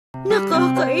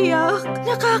Nakakaiyak,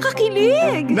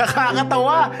 nakakakilig.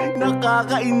 Nakakatawa,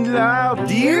 nakaka-inlove.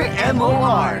 Dear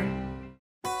MOR.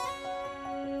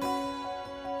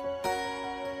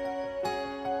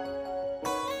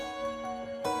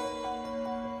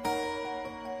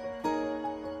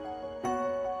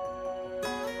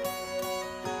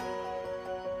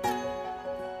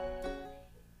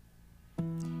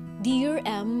 Dear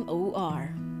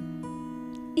MOR,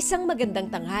 isang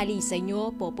magandang tanghali sa inyo,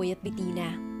 Popoy at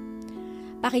Bettina.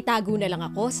 Pakitago na lang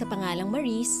ako sa pangalang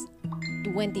Maris,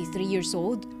 23 years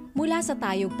old, mula sa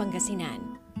Tayog, Pangasinan.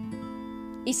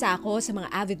 Isa ako sa mga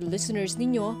avid listeners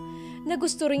ninyo na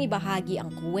gusto ring ibahagi ang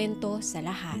kwento sa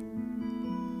lahat.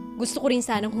 Gusto ko rin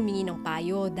sanang humingi ng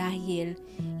payo dahil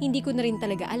hindi ko na rin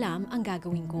talaga alam ang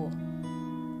gagawin ko.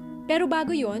 Pero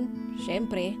bago yon,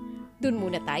 syempre, doon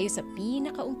muna tayo sa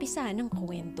pinakaumpisa ng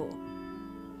kwento.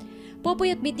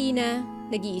 Popoy at Bettina,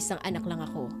 nag-iisang anak lang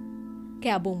ako.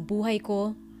 Kaya buong buhay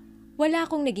ko, wala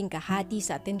akong naging kahati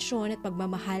sa atensyon at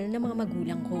pagmamahal ng mga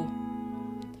magulang ko.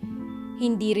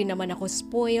 Hindi rin naman ako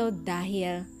spoiled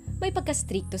dahil may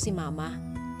pagka-stricto si mama.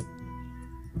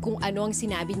 Kung ano ang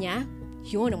sinabi niya,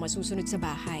 yun ang masusunod sa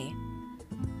bahay.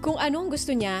 Kung ano ang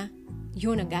gusto niya,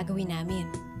 yun ang gagawin namin.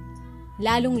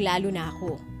 Lalong-lalo na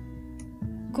ako.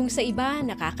 Kung sa iba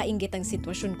nakakainggit ang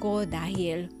sitwasyon ko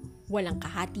dahil walang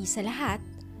kahati sa lahat,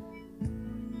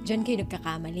 diyan kayo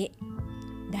nagkakamali.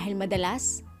 Dahil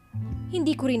madalas,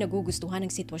 hindi ko rin nagugustuhan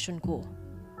ang sitwasyon ko.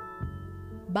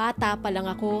 Bata pa lang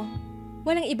ako,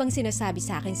 walang ibang sinasabi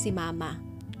sa akin si mama,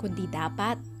 kundi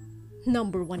dapat,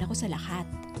 number 1 ako sa lahat.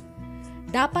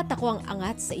 Dapat ako ang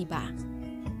angat sa iba.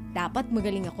 Dapat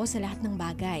magaling ako sa lahat ng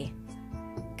bagay.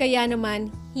 Kaya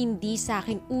naman, hindi sa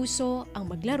akin uso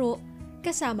ang maglaro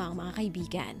kasama ang mga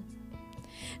kaibigan.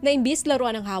 Na imbis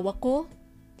laruan ang hawak ko,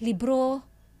 libro,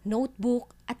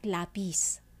 notebook at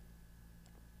lapis.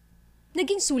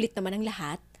 Naging sulit naman ang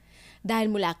lahat dahil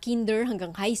mula kinder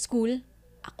hanggang high school,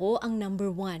 ako ang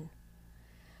number 1.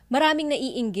 Maraming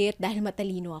naiinggit dahil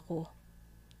matalino ako,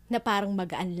 na parang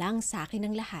magaan lang sa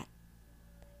akin ang lahat.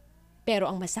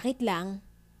 Pero ang masakit lang,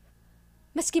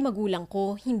 maski magulang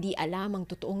ko, hindi alam ang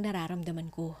totoong nararamdaman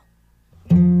ko.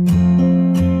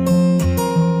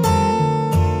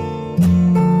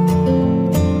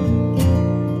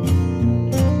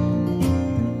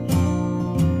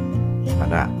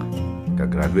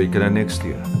 Graduate ka na next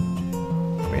year.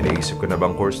 May naisip ka na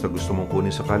bang course na gusto mong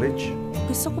kunin sa college?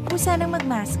 Gusto ko po sanang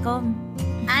mag-masscom.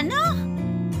 Ano?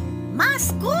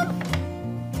 Masscom?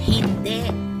 Hindi.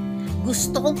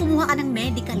 Gusto kong kumuha ka ng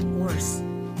medical course.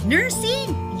 Nursing!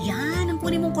 Yan ang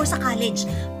kunin mong course sa college.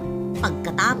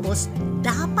 Pagkatapos,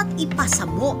 dapat ipasa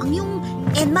mo ang iyong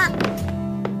NMAT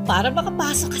para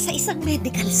makapasok ka sa isang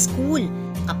medical school.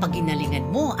 Kapag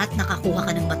ginalingan mo at nakakuha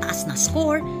ka ng mataas na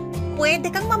score,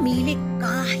 pwede kang mamili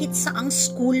kahit saang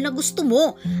school na gusto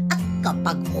mo. At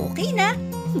kapag okay na,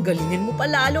 galingan mo pa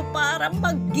lalo para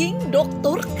maging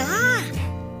doktor ka.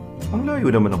 Ang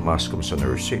layo naman ng masscom sa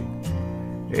nursing.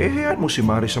 Hayaan mo si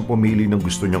Maris ang pumili ng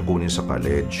gusto niyang kunin sa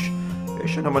college.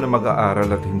 Siya naman ang mag-aaral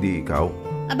at hindi ikaw.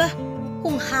 Aba,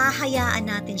 kung hahayaan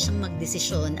natin siyang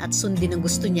magdesisyon at sundin ang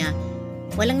gusto niya,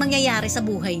 walang mangyayari sa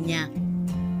buhay niya.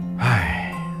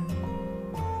 Ay,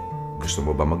 gusto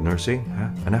mo ba mag-nursing, ha,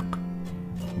 anak?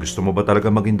 Gusto mo ba talaga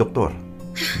maging doktor?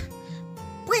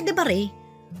 Pwede ba, Ray?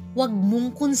 Huwag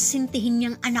mong konsintihin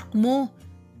niyang anak mo.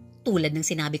 Tulad ng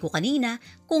sinabi ko kanina,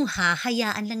 kung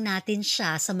hahayaan lang natin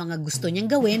siya sa mga gusto niyang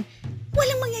gawin,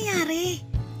 walang mangyayari.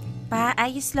 Pa,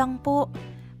 ayos lang po.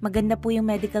 Maganda po yung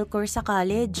medical course sa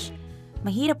college.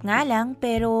 Mahirap nga lang,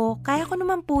 pero kaya ko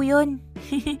naman po yun.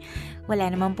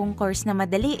 Wala naman pong course na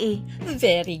madali eh.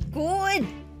 Very good!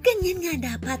 Ganyan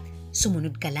nga dapat.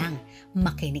 Sumunod ka lang,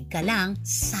 makinig ka lang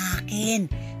sa akin.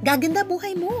 Gaganda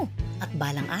buhay mo. At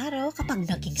balang araw, kapag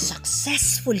naging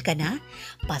successful ka na,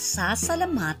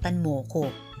 pasasalamatan mo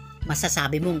ko.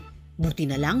 Masasabi mong, buti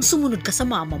na lang sumunod ka sa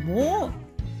mama mo.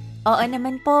 Oo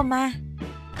naman po, ma.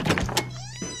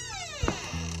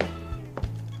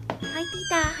 Hi,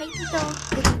 tita. Hi, tito.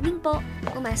 Good evening po.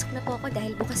 Pumasok na po ako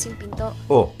dahil bukas yung pinto.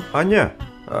 Oh, Anya,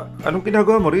 anong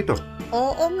ginagawa mo rito?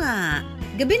 Oo nga,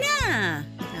 gabi na.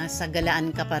 Nasa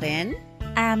galaan ka pa rin?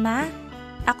 Ama,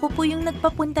 ako po yung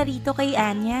nagpapunta rito kay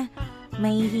Anya.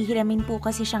 May hihiramin po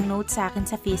kasi siyang notes sa akin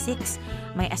sa physics.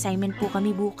 May assignment po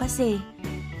kami bukas eh.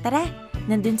 Tara,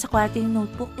 nandun sa kwarto yung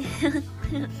notebook.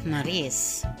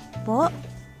 Maris, Po?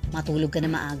 matulog ka na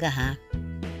maaga ha.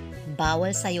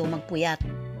 Bawal sa'yo magpuyat.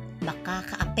 Baka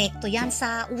kaapekto yan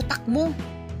sa utak mo.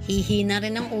 Hihina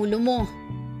rin ang ulo mo.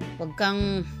 Huwag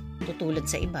kang tutulad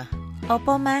sa iba.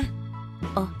 Opo, ma.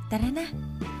 Oh, tara na.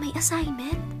 May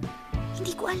assignment?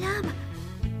 Hindi ko alam.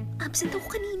 absent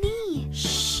ako kanina eh.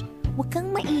 Shh! Huwag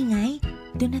kang maingay.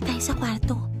 Doon na tayo sa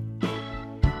kwarto.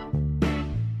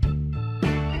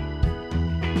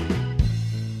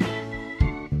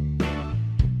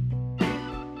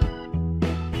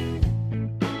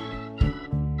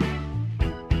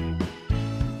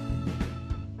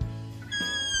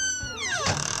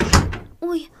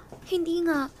 Uy, hindi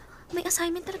nga. May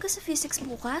assignment talaga sa physics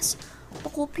bukas.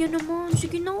 Pakopya naman.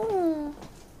 Sige na.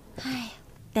 Ay,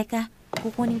 teka.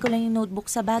 Kukunin ko lang yung notebook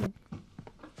sa bag.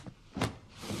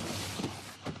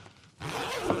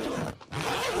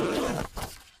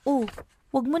 Oh,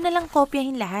 wag mo na lang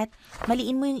kopyahin lahat.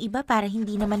 Maliin mo yung iba para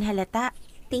hindi naman halata.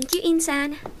 Thank you,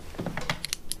 Insan.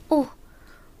 Oh,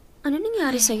 ano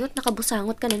nangyari sa'yo at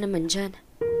nakabusangot ka na naman dyan?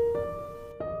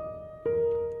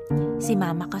 Si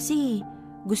mama kasi,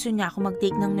 gusto niya ako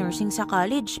mag-take ng nursing sa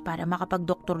college para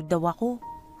makapag-doktor daw ako.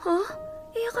 Huh?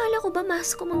 Eh, akala ko ba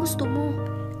mascom ang gusto mo?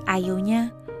 Ayaw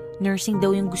niya. Nursing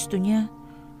daw yung gusto niya.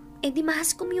 Eh di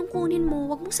mascom yung kunin mo,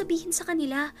 wag mong sabihin sa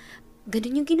kanila.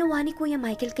 Ganun yung ginawa ni Kuya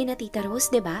Michael kay na Tita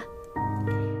Rose, diba?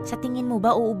 Sa tingin mo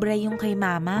ba uubra yung kay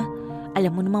mama?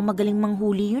 Alam mo namang magaling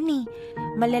manghuli yun eh.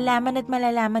 Malalaman at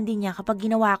malalaman din niya kapag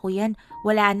ginawa ko yan,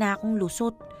 wala na akong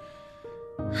lusot.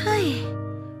 Ay,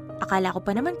 akala ko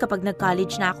pa naman kapag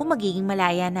nag-college na ako, magiging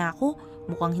malaya na ako.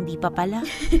 Mukhang hindi pa pala.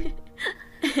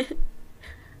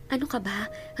 Ano ka ba?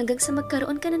 Hanggang sa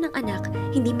magkaroon ka na ng anak,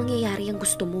 hindi mangyayari ang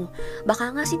gusto mo.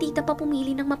 Baka nga si tita pa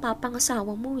pumili ng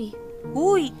mapapangasawa mo eh.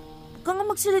 Uy, huwag ka nga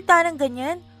magsalita ng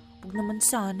ganyan. Huwag naman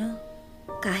sana.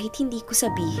 Kahit hindi ko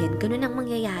sabihin, ganun ang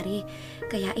mangyayari.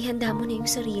 Kaya ihanda mo na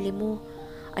yung sarili mo.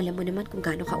 Alam mo naman kung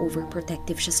gaano ka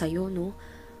overprotective siya sa'yo, no?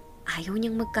 Ayaw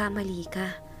niyang magkamali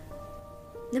ka.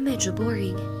 Na medyo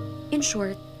boring. In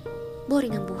short,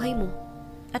 boring ang buhay mo.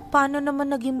 At paano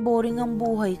naman naging boring ang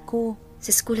buhay ko? Sa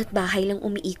school at bahay lang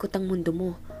umiikot ang mundo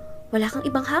mo. Wala kang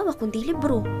ibang hawak kundi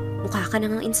libro. Mukha ka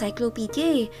nang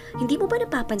encyclopedia eh. Hindi mo ba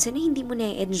napapansin na hindi mo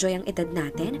na-enjoy ang edad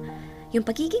natin? Yung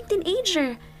pagiging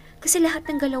teenager. Kasi lahat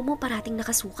ng galaw mo parating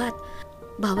nakasukat.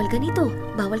 Bawal ganito,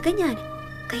 bawal ganyan.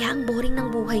 Kaya ang boring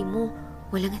ng buhay mo.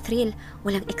 Walang thrill,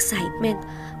 walang excitement.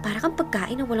 Para kang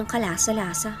pagkain na walang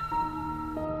kalasa-lasa.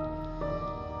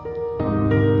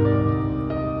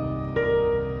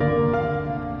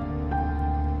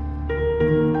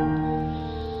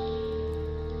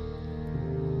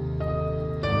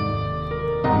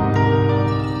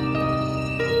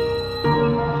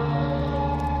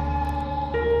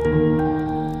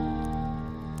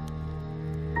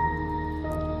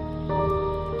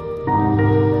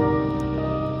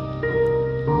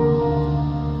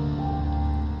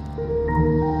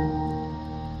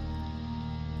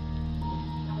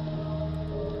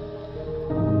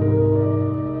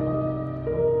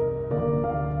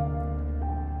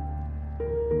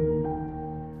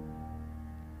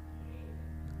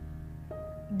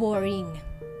 Boring.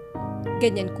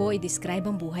 Ganyan ko i-describe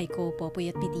ang buhay ko, Popoy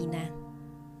at Pitina.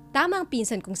 Tama ang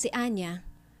pinsan kong si Anya.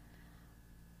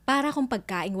 Para akong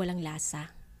pagkaing walang lasa.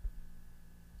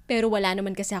 Pero wala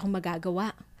naman kasi akong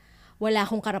magagawa. Wala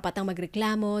akong karapatang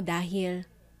magreklamo dahil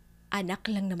anak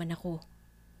lang naman ako.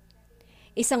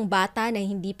 Isang bata na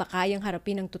hindi pa kayang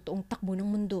harapin ang totoong takbo ng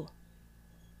mundo.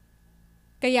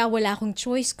 Kaya wala akong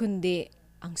choice kundi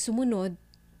ang sumunod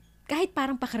kahit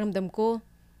parang pakiramdam ko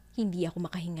hindi ako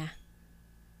makahinga.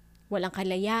 Walang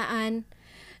kalayaan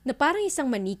na parang isang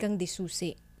manikang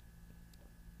disusi.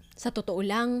 Sa totoo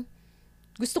lang,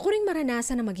 gusto ko ring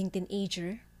maranasan na maging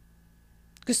teenager.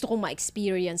 Gusto kong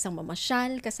ma-experience ang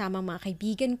mamasyal kasama mga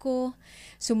kaibigan ko,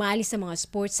 sumali sa mga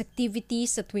sports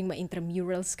activities sa tuwing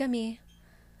ma-intramurals kami,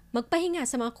 magpahinga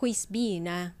sa mga quiz bee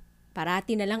na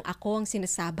parati na lang ako ang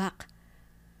sinasabak.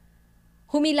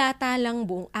 Humilata lang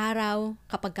buong araw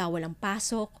kapag walang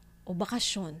pasok o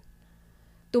bakasyon.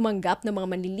 Tumanggap ng mga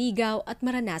manliligaw at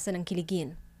maranasan ang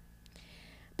kiligin.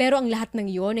 Pero ang lahat ng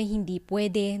iyon ay hindi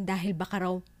pwede dahil baka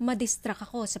raw madistract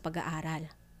ako sa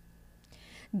pag-aaral.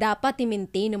 Dapat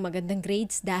i-maintain ang magandang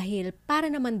grades dahil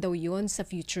para naman daw yon sa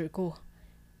future ko.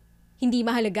 Hindi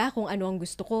mahalaga kung ano ang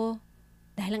gusto ko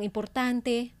dahil ang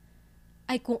importante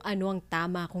ay kung ano ang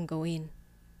tama kong gawin.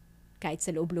 Kahit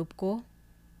sa loob-loob ko,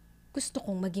 gusto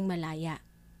kong maging malaya.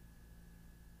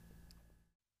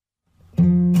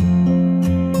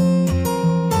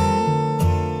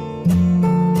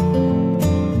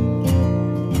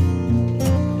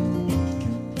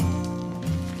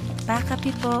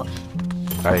 Kape po.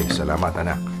 Ay, salamat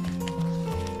anak.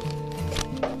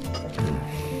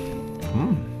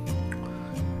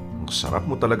 Ang sarap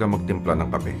mo talaga magtimpla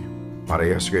ng kape.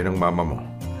 Parehas kayo ng mama mo.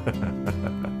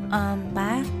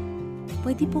 Pa,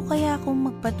 pwede po kaya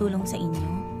akong magpatulong sa inyo?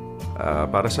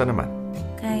 Para sa naman?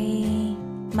 Kay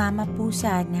Mama po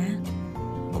sana.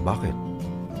 O bakit?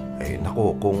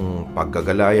 Nako, kung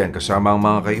paggagalayan kasama ang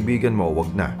mga kaibigan mo,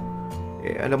 wag na.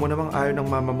 Alam mo namang ayaw ng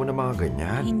mama mo na mga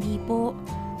ganyan. Hindi po.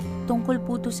 Tungkol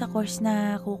po to sa course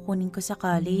na kukunin ko sa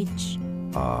college.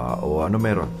 O ano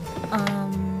meron?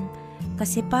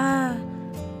 Kasi pa,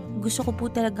 gusto ko po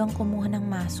talagang kumuha ng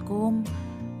mass comm.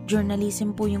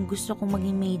 Journalism po yung gusto kong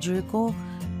maging major ko.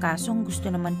 Kaso gusto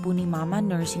naman po ni mama,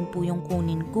 nursing po yung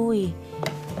kunin ko eh.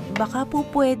 Baka po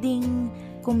pwedeng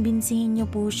kumbinsihin niyo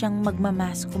po siyang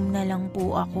magmamass comm na lang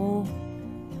po ako.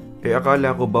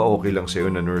 Akala ko ba okay lang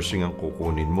sa'yo na nursing ang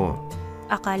kukunin mo?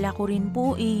 Akala ko rin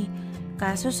po eh.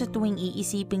 Kaso sa tuwing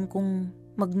iisipin kong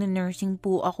magna-nursing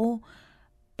po ako,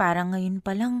 parang ngayon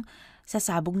pa lang,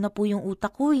 sasabog na po yung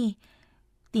utak ko eh.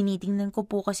 Tinitingnan ko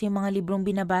po kasi yung mga librong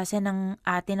binabasa ng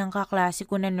ate ng kaklase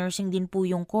ko na nursing din po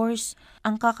yung course.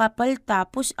 Ang kakapal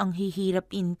tapos ang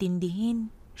hihirap intindihin.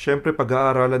 Siyempre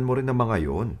pag-aaralan mo rin ang mga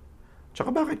yon.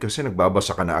 Tsaka bakit kasi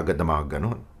nagbabasa ka na agad ng mga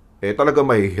ganon? Talaga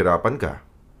mahihirapan ka.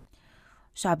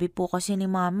 Sabi po kasi ni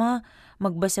mama,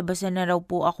 magbasa-basa na raw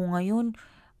po ako ngayon.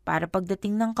 Para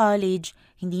pagdating ng college,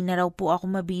 hindi na raw po ako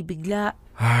mabibigla.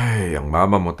 Ay, ang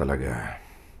mama mo talaga.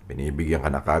 Binibigyan ka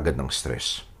na kagad ng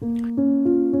stress.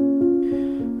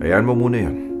 Hayaan mo muna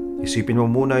yan. Isipin mo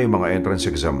muna yung mga entrance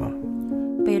exam mo.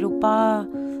 Pero pa,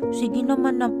 sige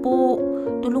naman na po.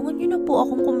 Tulungan niyo na po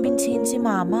akong kumbinsihin si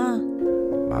mama.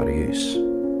 Maris,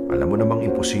 alam mo namang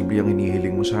imposible ang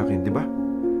inihiling mo sa akin, di ba?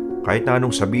 Kahit na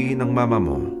anong sabihin ng mama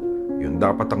mo, yun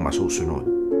dapat ang masusunod.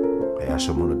 Kaya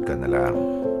sumunod ka na lang.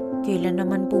 Kailan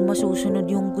naman po masusunod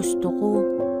yung gusto ko?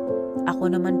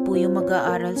 Ako naman po yung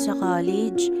mag-aaral sa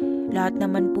college. Lahat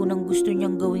naman po ng gusto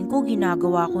niyang gawin ko,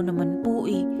 ginagawa ko naman po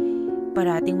eh.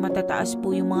 Parating matataas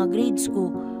po yung mga grades ko.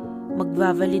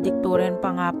 Magva-valedictorian pa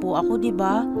nga po ako, di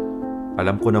ba?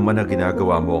 Alam ko naman na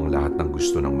ginagawa mo ang lahat ng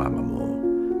gusto ng mama mo.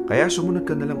 Kaya sumunod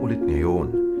ka na lang ulit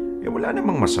ngayon. Wala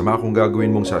namang masama kung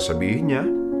gagawin mong sasabihin niya.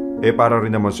 Para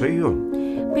rin naman sa iyo.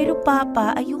 Pero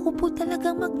Papa, ayoko po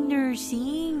talagang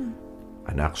mag-nursing.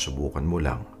 Anak, subukan mo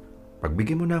lang.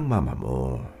 Pagbigyan mo na ang mama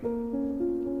mo.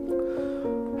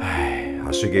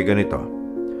 Sige ganito.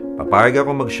 Papayag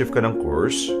ako mag-shift ka ng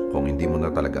course kung hindi mo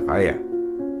na talaga kaya.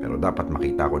 Pero dapat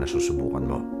makita ko na susubukan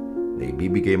mo. Na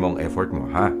ibibigay mo ang effort mo,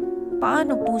 ha?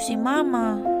 Paano po si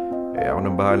Mama? Ako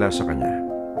nang bahala sa kanya.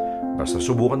 Basta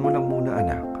subukan mo lang muna,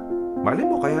 anak. Malay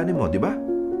mo, kayanin mo, di ba?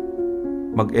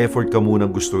 Mag-effort ka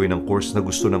munang gustuhin ang course na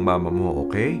gusto ng mama mo,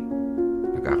 okay?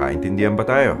 Nagkakaintindihan ba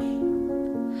tayo?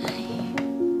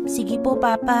 Sige po,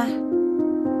 Papa.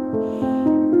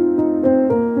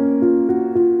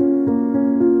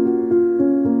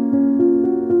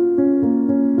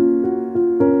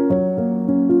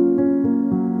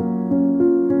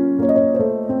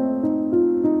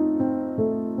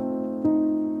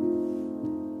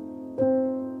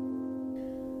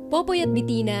 Popoy at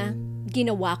Bitina,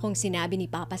 ginawa kong sinabi ni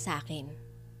Papa sa akin.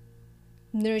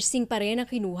 Nursing pa rin ang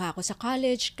kinuha ko sa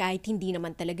college kahit hindi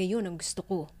naman talaga yun ang gusto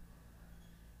ko.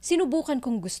 Sinubukan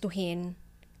kong gustuhin,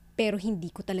 pero hindi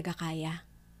ko talaga kaya.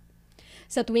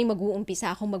 Sa tuwing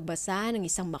mag-uumpisa akong magbasa ng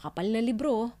isang makapal na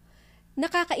libro,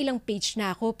 nakakailang page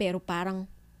na ako pero parang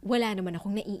wala naman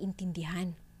akong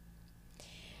naiintindihan.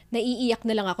 Naiiyak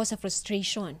na lang ako sa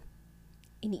frustration.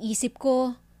 Iniisip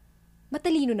ko,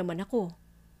 matalino naman ako.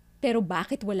 Pero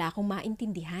bakit wala akong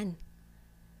maintindihan?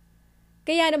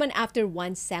 Kaya naman after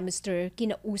 1 semester,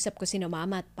 kinausap ko sina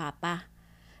Mama at Papa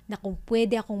na kung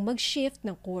pwede akong mag-shift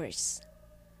ng course.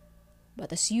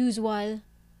 But as usual,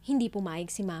 hindi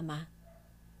pumayag si Mama.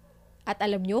 At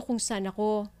alam niyo kung saan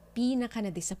ako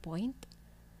pinaka-na-disappoint?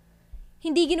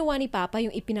 Hindi ginawa ni Papa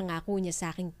yung ipinangako niya sa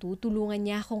aking tutulungan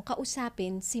niya akong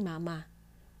kausapin si Mama.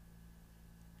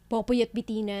 Popoy at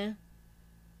Bitina,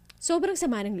 sobrang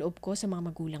sama ng loob ko sa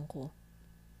mga magulang ko.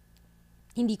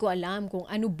 Hindi ko alam kung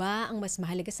ano ba ang mas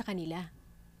mahalaga sa kanila.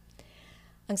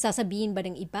 Ang sasabihin ba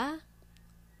ng iba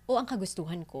o ang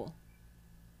kagustuhan ko?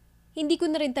 Hindi ko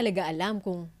na rin talaga alam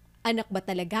kung anak ba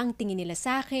talaga ang tingin nila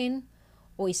sa akin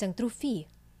o isang trophy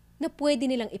na pwede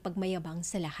nilang ipagmayabang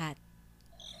sa lahat.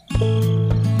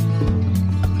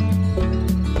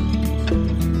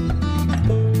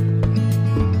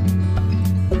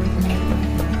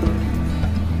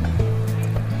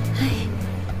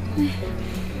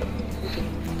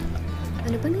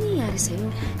 Ano ba nangyayari sa'yo?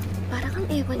 Para kang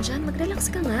ewan dyan, mag-relax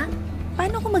ka nga.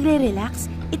 Paano ako magre-relax?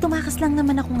 Tumakas lang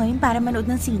naman ako ngayon para manood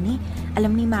ng sine.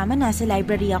 Alam ni Mama, nasa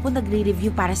library ako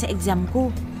nagre-review para sa exam ko.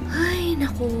 Ay,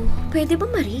 naku. Pwede ba,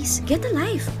 Maris? Get a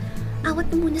life. Awat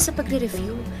mo muna sa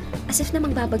pagre-review. As if na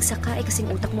magbabagsak ka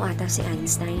kasing utak mo ata si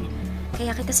Einstein.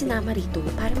 Kaya kita sinama rito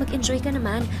para mag-enjoy ka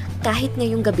naman kahit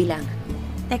ngayong gabi lang.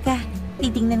 Teka,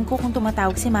 Titingnan ko kung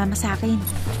tumatawag si mama sa akin.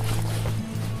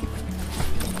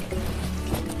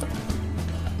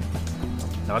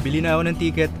 Nakabili na ako ng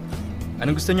ticket.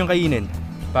 Anong gusto niyong kainin?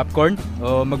 Popcorn?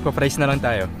 O magpa-fries na lang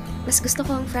tayo? Mas gusto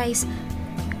ko ang fries.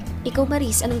 Ikaw,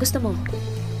 Maris, anong gusto mo?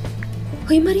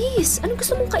 Hoy, Maris, anong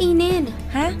gusto mong kainin?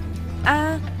 Ha?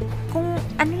 Kung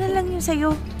ano na lang yun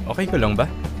sa'yo. Okay ko lang ba?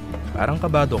 Parang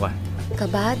kabado ka.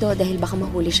 Kabado dahil baka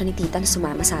mahuli siya ni tita na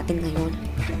sumama sa atin ngayon.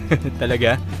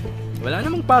 Talaga? Wala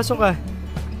namang pasok ka.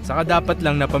 Saka dapat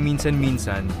lang na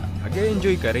paminsan-minsan,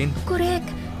 mag-enjoy ka rin. Correct.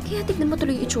 Kaya tignan mo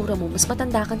tuloy yung itsura mo. Mas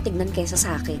matanda kang tignan kaysa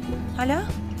sa akin. Hala?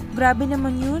 Grabe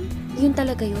naman yun. Yun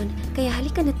talaga yun. Kaya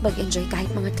halika na't mag-enjoy kahit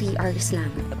mga 3 hours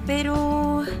lang. Pero...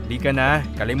 Di ka na.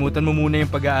 Kalimutan mo muna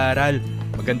yung pag-aaral.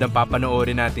 Magandang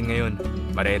papanoorin natin ngayon.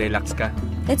 Marerelax ka.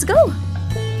 Let's go!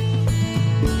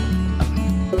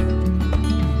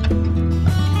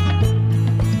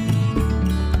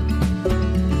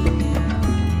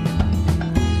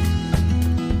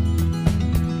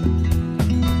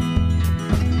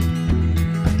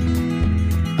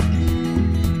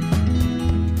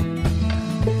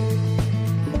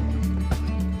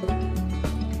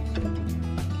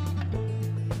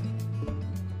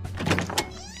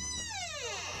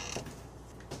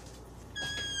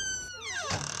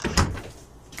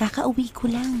 Kakauwi ko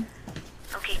lang.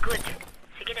 Okay, good.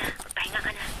 Sige na, magpahinga ka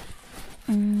na.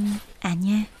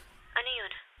 Anya, Ano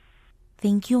yun?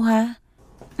 thank you ha.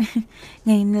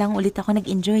 Ngayon lang ulit ako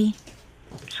nag-enjoy.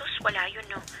 Sus, wala yun,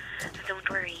 no? Don't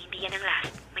worry, hindi yan ang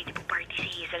last. May debut party si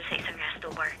Hazel sa isang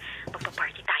resto bar.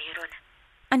 Magpa-party tayo ron.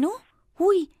 Ano?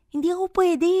 Huy, hindi ako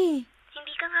pwede.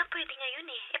 Hindi ka nga pwede ngayon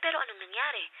eh. Pero anong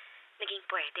nangyari? Naging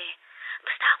pwede.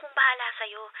 Basta akong bahala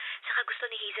sa'yo. Saka gusto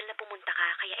ni Hazel na pumunta ka,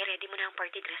 kaya i-ready mo na ang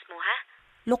party dress mo, ha?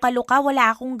 Luka-luka, wala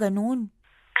akong ganun.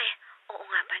 Ay, oo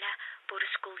nga pala. Puro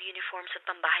school uniforms at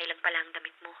pambahay lang pala ang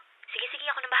damit mo. Sige,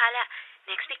 ako na bahala.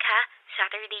 Next week, ha?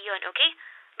 Saturday yon, okay?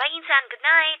 Bye, Insan. Good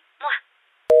night. Mwah!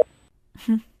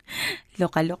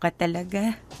 Luka-luka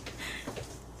talaga.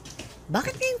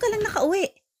 Bakit ngayon ka lang nakauwi?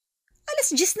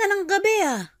 10:00 na ng gabi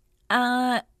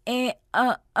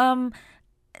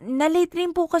Na-late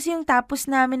rin po kasi yung tapos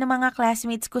namin ng mga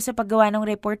classmates ko sa paggawa ng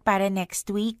report para next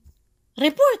week.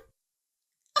 Report?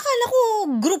 Akala ko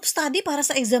group study para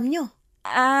sa exam nyo.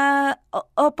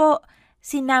 Opo.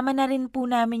 Sinama na rin po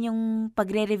namin yung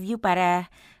pagre-review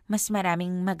para mas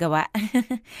maraming magawa.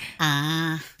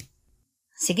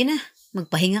 Sige na.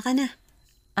 Magpahinga ka na.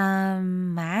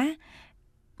 Ma?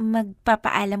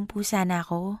 Magpapaalam po sana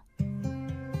ako.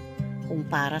 Kung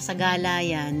para sa gala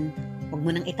yan, huwag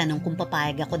mo nang itanong kung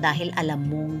papayag ako dahil alam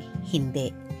mong hindi.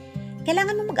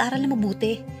 Kailangan mo mag-aral na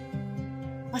mabuti.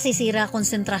 Masisira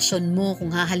konsentrasyon mo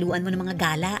kung hahaluan mo ng mga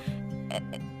gala.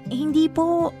 Hindi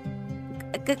po.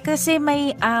 Kasi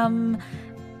may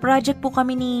project po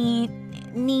kami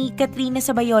ni Katrina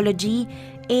sa biology.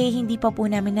 Hindi pa po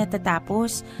namin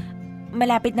natatapos.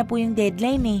 Malapit na po yung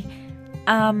deadline eh.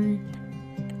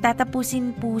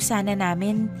 Tatapusin po sana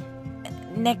namin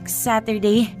next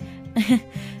Saturday.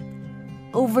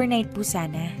 Overnight po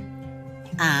sana.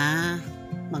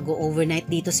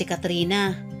 Mag-overnight dito si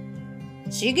Katrina.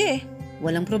 Sige,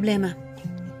 walang problema.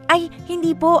 Ay,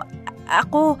 hindi po.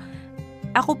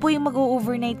 Ako po yung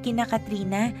mag-overnight kina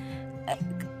Katrina.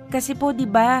 Kasi po, 'di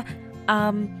ba,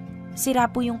 sira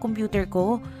po yung computer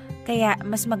ko. Kaya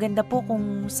mas maganda po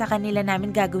kung sa kanila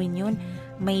namin gagawin yun.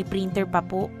 May printer pa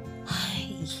po.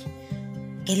 Ay,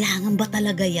 kailangan ba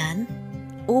talaga yan?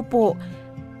 Opo.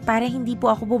 Para hindi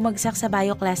po ako bumagsak sa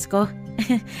bio class ko.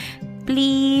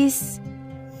 Please.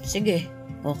 Sige,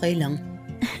 okay lang.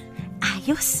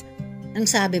 Ayos. Ang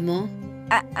sabi mo?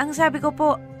 Ang sabi ko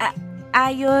po,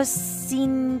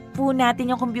 ayosin po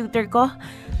natin yung computer ko.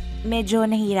 Medyo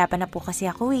nahihirapan na po kasi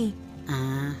ako eh.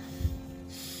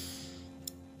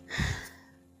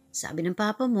 Sabi ng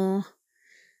papa mo,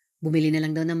 bumili na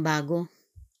lang daw ng bago.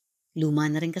 Luma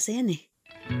na rin kasi yan eh.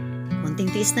 Konting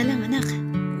tiis na lang, anak.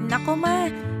 Nako ma,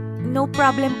 no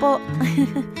problem po.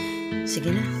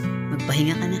 Sige na,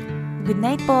 magpahinga ka na. Good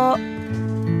night po.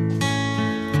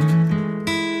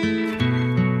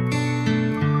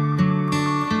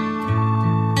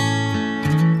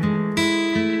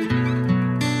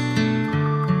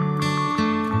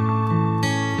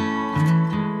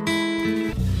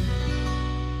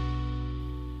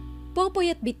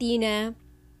 Popoy at Bettina,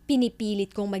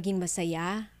 pinipilit kong maging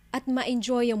masaya at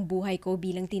ma-enjoy ang buhay ko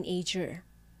bilang teenager.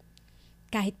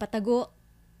 Kahit patago,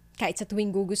 kahit sa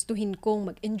tuwing gugustuhin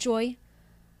kong mag-enjoy,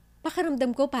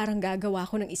 pakaramdam ko parang gagawa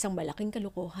ko ng isang malaking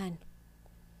kalokohan.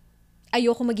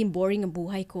 Ayoko maging boring ang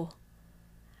buhay ko.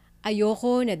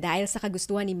 Ayoko na dahil sa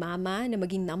kagustuhan ni Mama na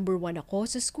maging number 1 ako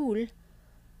sa school,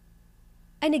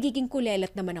 ay nagiging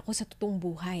kulelat naman ako sa totoong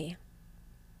buhay.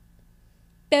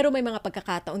 Pero may mga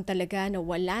pagkakataon talaga na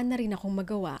wala na rin akong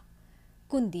magawa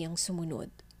kundi ang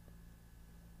sumunod.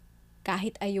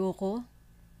 Kahit ayoko,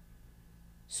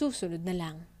 susunod na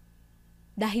lang.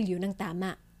 Dahil yun ang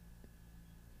tama.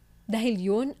 Dahil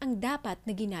yun ang dapat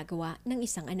na ginagawa ng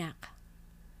isang anak.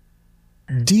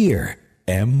 Dear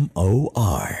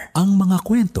M.O.R. Ang mga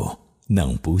kwento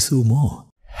ng puso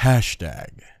mo.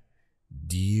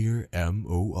 Dear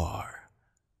M.O.R.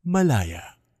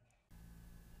 Malaya.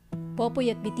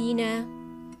 Popoy at Bettina,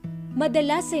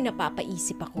 madalas ay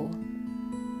napapaisip ako.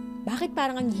 Bakit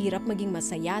parang ang hirap maging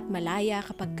masaya at malaya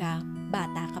kapag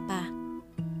bata ka pa?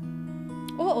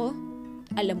 Oo,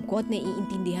 alam ko at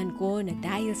naiintindihan ko na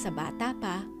dahil sa bata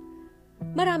pa,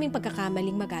 maraming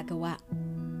pagkakamaling magagawa.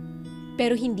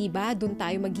 Pero hindi ba doon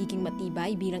tayo magiging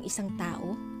matibay bilang isang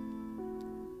tao?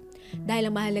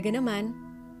 Dahil ang mahalaga naman,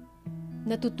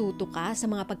 natututo ka sa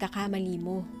mga pagkakamali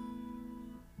mo.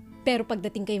 Pero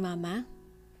pagdating kay mama,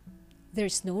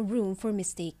 there's no room for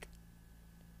mistake.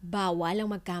 Bawal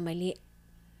ang magkamali.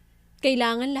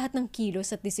 Kailangan lahat ng kilos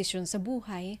at desisyon sa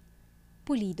buhay,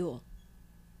 pulido.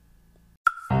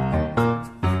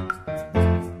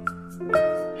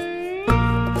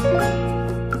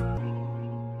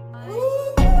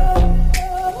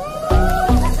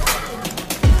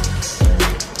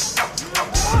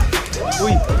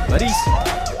 Uy, Maris!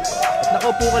 Ba't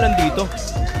nakaupo ka lang dito?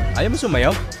 Ayaw mo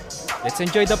sumayaw? Let's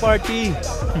enjoy the party!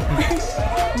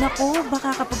 Naku,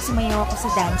 baka kapag sumayaw ako sa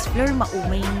dance floor,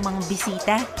 maumay yung mga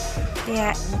bisita.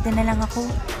 Kaya dito na lang ako.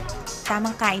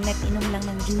 Tamang kain at inom lang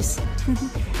ng juice.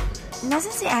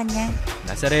 Nasaan si Anya?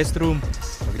 Nasa restroom.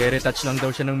 Magre-retouch lang daw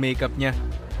siya ng makeup niya.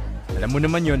 Alam mo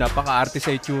naman yun, napaka-arte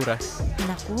sa itsura.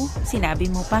 Naku,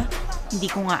 sinabi mo pa. Hindi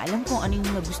ko nga alam kung ano yung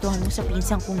nagustuhan mo sa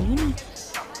pinsang kong yun eh.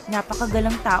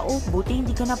 Napakagalang tao, buti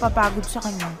hindi ka napapagod sa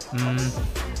kanya.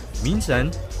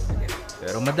 Minsan.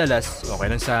 Pero madalas, okay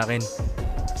lang sa akin.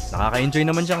 Nakaka-enjoy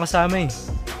naman siyang kasama eh.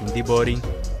 Hindi boring.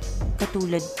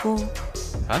 Katulad ko.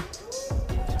 Ha?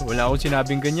 Wala akong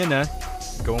sinabing ganyan ha.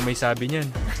 Ikaw ang may sabi niyan.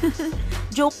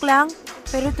 Joke lang,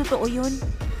 pero totoo yun.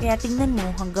 Kaya tingnan mo,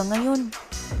 hanggang ngayon,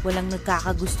 walang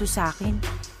nagkakagusto sa akin.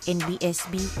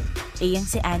 NBSB.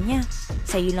 Yang si Anya,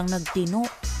 sa'yo lang nagtino.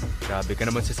 Grabe ka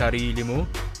naman sa sarili mo.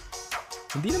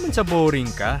 Hindi naman sa boring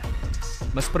ka.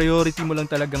 Mas priority mo lang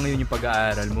talaga ngayon yung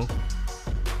pag-aaral mo.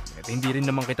 At hindi rin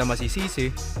naman kita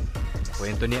masisisi.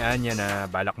 Kwento ni Anya na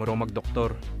balak mo raw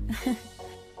magdoktor.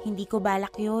 Hindi ko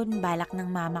balak yun, balak ng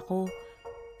mama ko.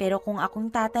 Pero kung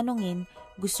akong tatanungin,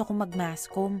 gusto ko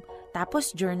mag-masscom, tapos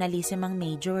journalism ang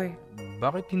major.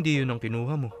 Bakit hindi yun ang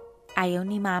kinuha mo? Ayaw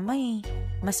ni mama eh.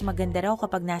 Mas maganda raw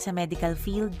kapag nasa medical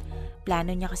field. Plano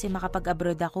niya kasi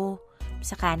makapag-abroad ako.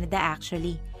 Sa Canada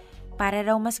actually. Para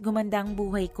raw mas gumanda ang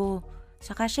buhay ko.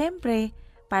 Saka syempre,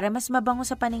 para mas mabango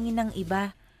sa paningin ng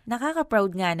iba.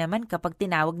 Nakaka-proud nga naman kapag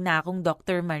tinawag na akong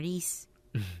Dr. Maris.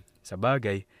 Sa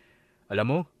bagay, alam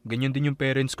mo, ganyan din yung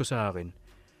parents ko sa akin.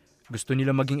 Gusto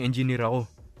nila maging engineer ako.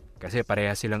 Kasi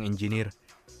pareha silang engineer.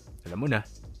 Alam mo na,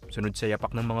 sunod sa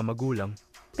yapak ng mga magulang.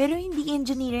 Pero hindi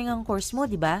engineering ang course mo,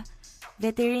 di ba?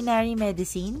 Veterinary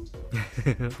medicine?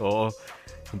 Oo,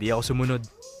 hindi ako sumunod.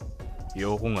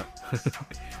 Iyoko nga.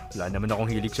 Wala naman akong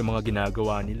hilig sa mga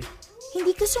ginagawa nila.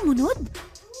 Hindi ka sumunod?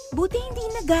 Buti hindi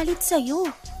nagalit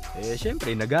sa'yo.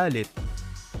 Syempre, nagalit.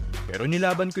 Pero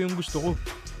nilaban ko yung gusto ko.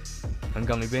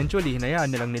 Hanggang eventually,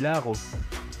 hinayaan na lang nila ako.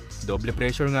 Doble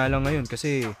pressure nga lang ngayon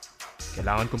kasi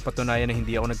kailangan kong patunayan na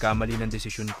hindi ako nagkamali ng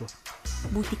desisyon ko.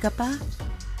 Buti ka pa.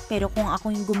 Pero kung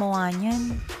ako yung gumawa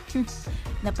niyan,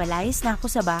 napalayas na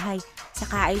ako sa bahay. Sa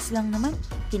kaayos lang naman,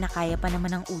 kinakaya pa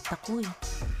naman ang utak ko eh.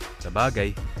 Sa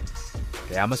bagay,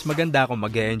 kaya mas maganda kung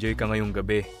mag-e-enjoy ka ngayong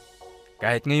gabi.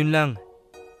 Kahit ngayon lang.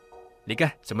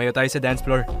 Lika, sumayo tayo sa dance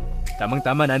floor.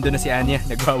 Tamang-tama, nandun na si Anya.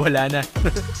 Nagwawala na.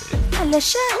 Hala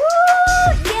siya!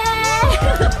 Woo!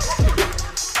 Yeah!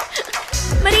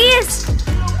 Maris!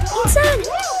 Insan!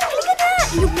 Halika na!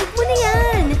 Ilugmok mo na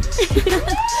yan!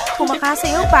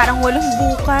 Kumakasayaw parang walang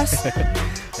bukas.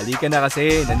 Halika na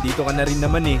kasi. Nandito ka na rin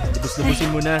naman eh.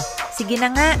 Lubos-lubusin mo na. Sige na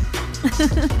nga.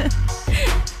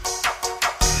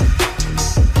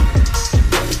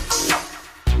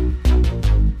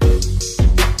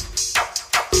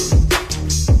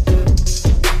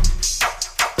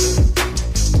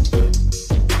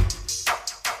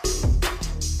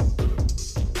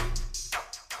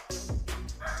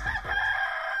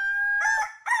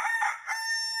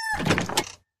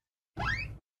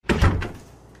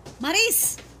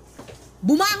 Maris!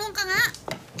 Bumangon ka nga!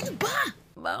 Ano ba?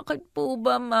 Bakit po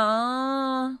ba, ma?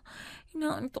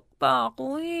 Inaantok pa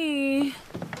ako eh.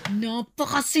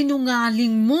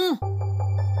 Napakasinungaling mo!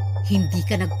 Hindi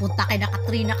ka nagpunta kay na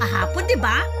Katrina kahapon, di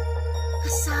ba?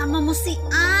 Kasama mo si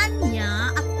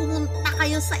Anya at pumunta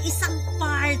kayo sa isang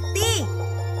party.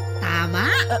 Tama?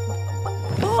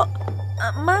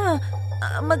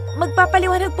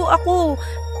 Magpapaliwanag po ako.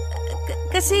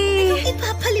 Kasi... Anong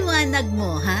ipapaliwanag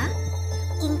mo, ha?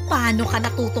 Kung paano ka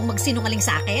natutong magsinungaling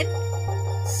sa akin?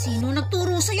 Sino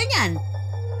nagturo sa'yo niyan?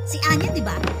 Si Anya, di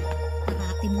ba?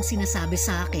 Parati mong sinasabi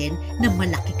sa akin na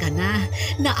malaki ka na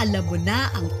alam mo na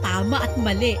ang tama at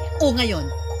mali. O ngayon,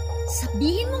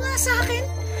 sabihin mo nga sa akin,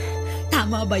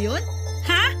 tama ba yon?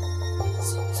 Ha?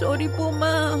 Sorry po,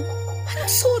 Ma.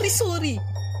 Anong sorry?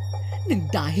 Nang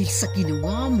dahil sa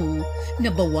ginawa mo,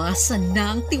 nabawasan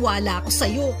na ang tiwala ko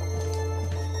sa'yo.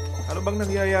 Ano bang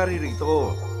nangyayari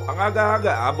rito? Ang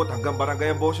aga-aga, abot hanggang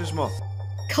barangay ang boses mo.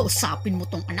 Kausapin mo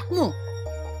tong anak mo.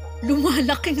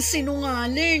 Lumalaking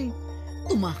sinungaling.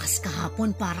 Tumakas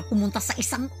kahapon para pumunta sa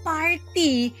isang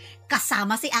party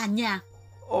kasama si Anya.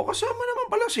 O, kasama naman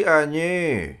pala si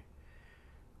Anye.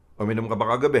 Uminom ka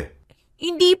ba kagabi?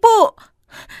 Hindi po.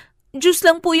 Juice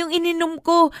lang po yung ininom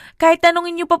ko. Kahit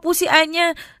tanongin niyo pa po si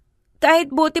Anya,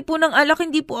 kahit bote po ng alak,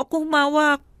 hindi po ako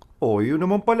humawak. O, yun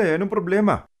naman pala. Anong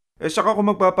problema? Saka kung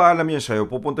magpapaalam yan sa'yo,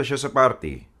 pupunta siya sa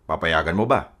party. Papayagan mo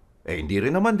ba? Hindi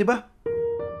rin naman, di ba?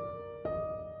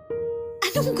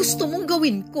 Anong gusto mong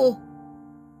gawin ko?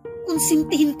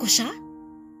 Konsintihin ko siya?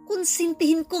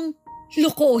 Konsintihin kong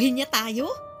lokohin niya tayo?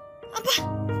 Aba,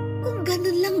 kung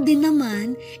ganun lang din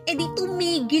naman, di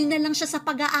tumigil na lang siya sa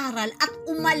pag-aaral at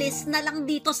umalis na lang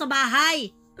dito sa bahay.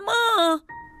 Ma!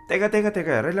 Teka,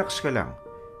 relax ka lang.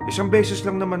 Isang beses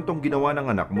lang naman tong ginawa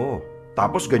ng anak mo.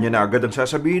 Tapos ganyan na agad ang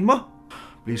sasabihin mo?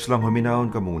 Please lang,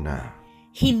 huminahon ka muna.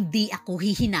 Hindi ako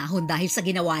hihinahon dahil sa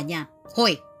ginawa niya.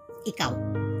 Hoy, ikaw,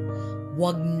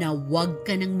 wag na wag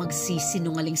ka nang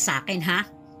magsisinungaling sa akin, ha?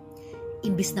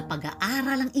 Imbis na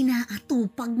pag-aaral ang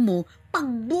inaatupag mo,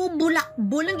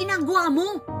 pagbubulakbol ang ginagawa mo.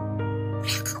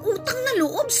 Wala kang utang na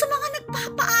loob sa mga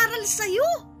nagpapaaral sa'yo.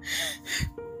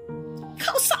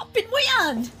 Kausapin mo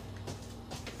yan!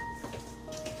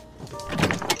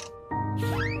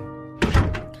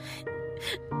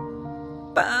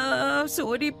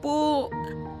 Sorry po.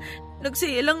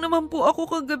 Nagsaya lang naman po ako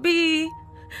kagabi.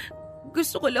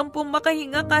 Gusto ko lang po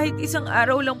makahinga kahit isang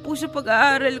araw lang po sa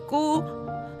pag-aaral ko.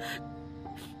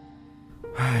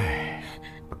 Ay,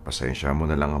 pagpasensya mo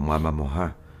na lang ang mama mo,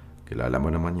 ha? Kilala mo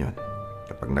naman yon.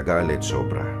 Kapag nagalit,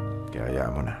 sobra. Kaya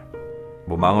hayaan mo na.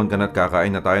 Bumangon ka na't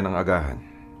kakain na tayo ng agahan.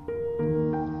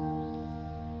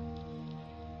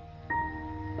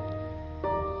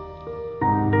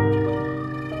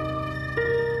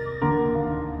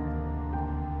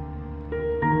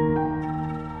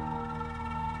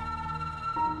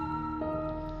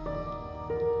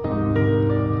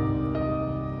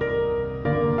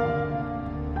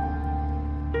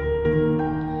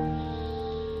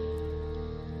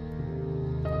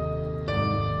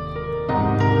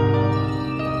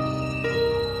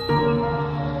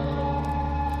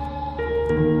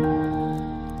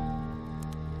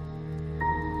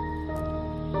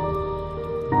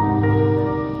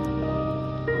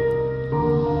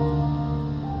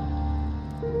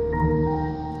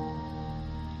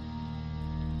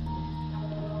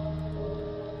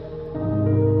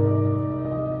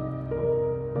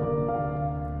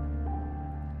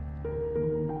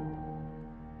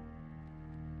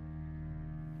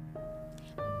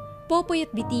 Popoy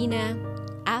at Bitina,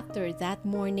 after that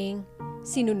morning,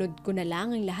 sinunod ko na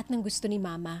lang ang lahat ng gusto ni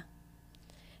Mama.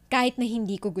 Kahit na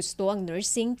hindi ko gusto ang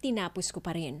nursing, tinapos ko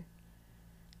pa rin.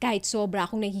 Kahit sobra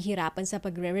akong nahihirapan sa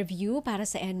pagre-review para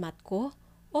sa NMAT ko,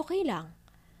 okay lang.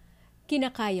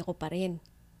 Kinakaya ko pa rin,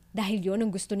 dahil yon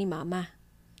ang gusto ni Mama.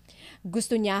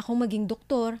 Gusto niya akong maging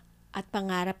doktor at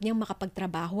pangarap niyang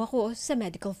makapagtrabaho ako sa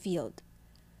medical field.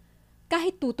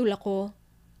 Kahit tutol ako,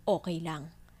 okay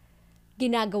lang.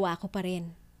 Ginagawa ko pa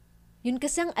rin. Yun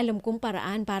kasi ang alam kong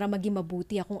paraan para maging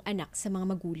mabuti akong anak sa mga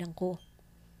magulang ko.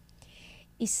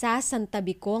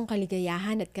 Isasantabi ko ang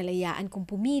kaligayahan at kalayaan kong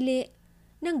pumili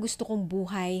ng gusto kong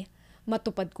buhay,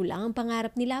 matupad ko lang ang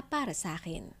pangarap nila para sa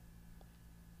akin.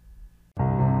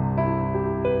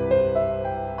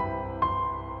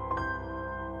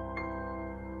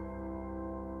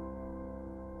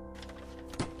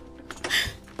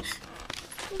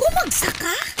 Bumagsak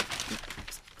ka?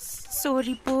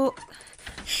 Sorry po.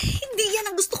 Hindi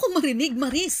yan ang gusto kong marinig,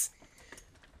 Maris.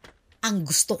 Ang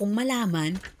gusto kong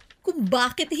malaman kung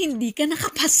bakit hindi ka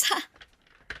nakapasa.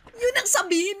 Yun ang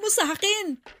sabihin mo sa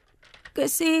akin.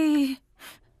 Kasi,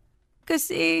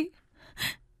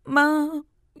 Ma,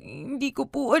 hindi ko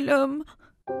po alam.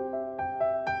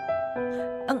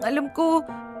 Ang alam ko,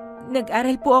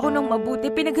 Nag-aral po ako ng mabuti.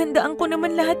 Pinaghandaan ko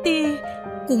naman lahat eh.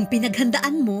 Kung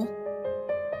pinaghandaan mo,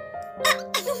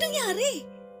 anong nangyari?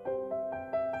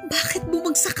 Bakit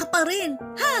bumagsak ka pa rin,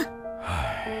 ha?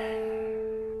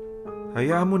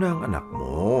 Hayaan mo na ang anak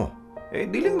mo.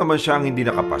 Di lang naman siya ang hindi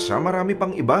nakapasa. Marami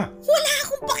pang iba. Wala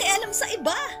akong pakialam sa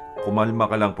iba.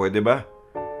 Kumalma ka lang, pwede ba?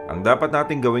 Ang dapat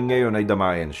nating gawin ngayon ay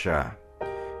damayan siya.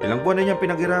 Ilang buwan na niyang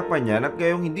pinaghirapan niyan at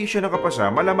ngayong hindi siya nakapasa,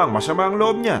 malamang masama ang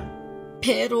loob niyan.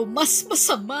 Pero mas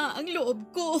masama ang loob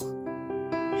ko.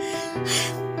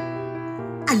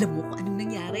 Alam mo kung anong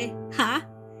nangyari, ha?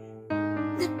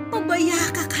 Nagpabaya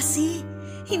ka kasi.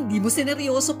 Hindi mo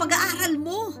sineryoso pag-aaral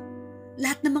mo.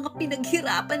 Lahat ng mga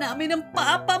pinaghirapan namin ng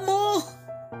papa mo.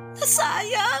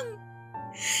 Nasayang.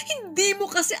 Hindi mo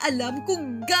kasi alam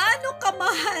kung gaano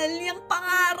kamahal yung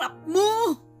pangarap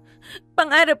mo.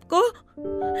 Pangarap ko?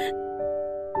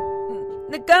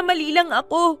 Nagkamali lang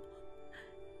ako.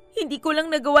 Hindi ko lang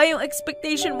nagawa yung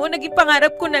expectation mo, naging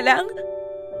pangarap ko na lang.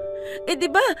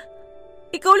 Diba?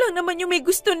 Ikaw lang naman yung may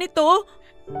gusto nito.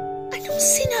 Anong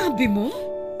sinabi mo?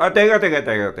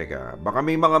 Teka. Baka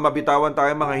may mga mabitawan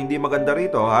tayong mga hindi maganda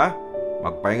rito, ha?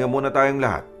 Magpahinga muna tayong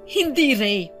lahat. Hindi,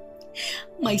 Ray.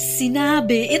 May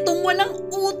sinabi itong walang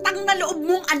utang na loob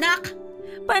mong anak.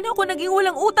 Paano ako naging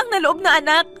walang utang na loob na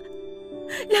anak?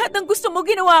 Lahat ng gusto mo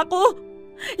ginawa ko.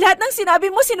 Lahat ng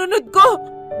sinabi mo sinunod ko.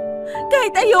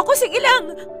 Kahit ayoko, sige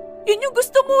lang. Yun yung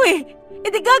gusto mo eh.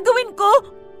 Di gagawin ko.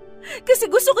 Kasi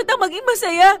gusto kita maging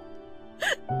masaya.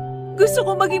 Gusto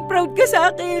ko maging proud ka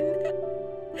sa akin.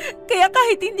 Kaya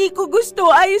kahit hindi ko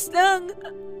gusto, ayos lang.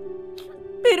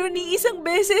 Pero ni isang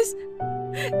beses,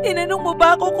 tinanong mo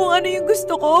ba ako kung ano yung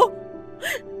gusto ko?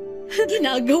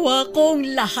 Ginagawa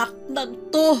kong lahat ng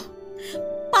to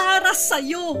para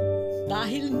sa'yo.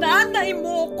 Dahil nanay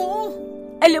mo ko.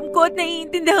 Alam ko at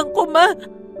naiintindihan ko, Ma.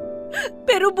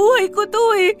 Pero buhay ko to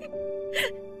eh.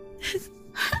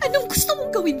 Anong gusto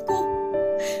mong gawin ko?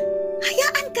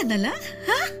 Hayaan ka na lang,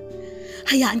 ha?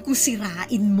 Hayaan kong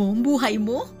sirain mo ang buhay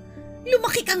mo?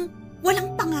 Lumaki kang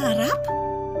walang pangarap?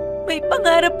 May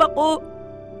pangarap ako.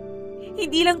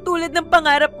 Hindi lang tulad ng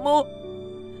pangarap mo.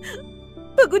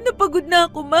 Pagod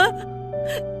na ako, Ma.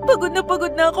 Pagod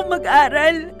na ako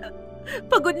mag-aral.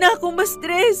 Pagod na akong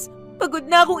ma-stress. Pagod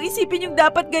na akong isipin yung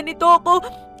dapat ganito ako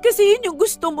kasi yun yung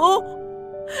gusto mo.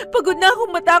 Pagod na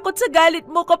akong matakot sa galit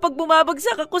mo kapag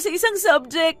bumabagsak ako sa isang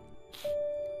subject.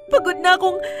 Pagod na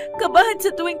akong kabahan sa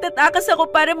tuwing tatakas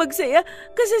ako para magsaya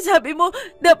kasi sabi mo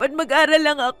dapat mag-aral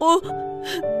lang ako.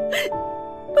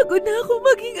 Pagod na akong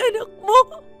maging anak mo.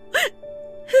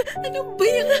 Ano ba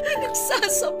yung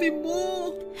pinagsasabi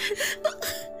mo?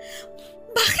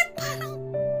 Bakit parang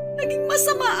naging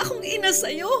masama akong ina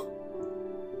sa'yo?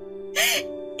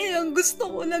 Ang gusto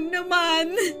ko lang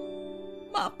naman,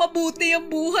 mapabuti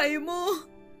ang buhay mo.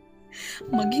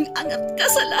 Maging angat ka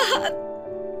sa lahat.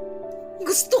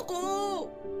 Gusto ko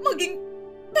maging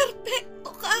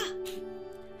perpekto ka.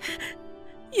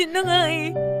 Yun na nga eh.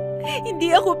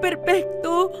 Hindi ako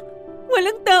perpekto.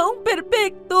 Walang taong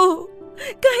perpekto.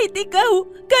 Kahit ikaw,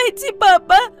 kahit si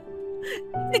Papa.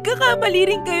 Nagkakamali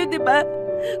rin kayo, di ba?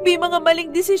 May mga maling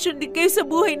desisyon din kayo sa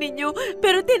buhay ninyo,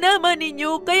 pero tinama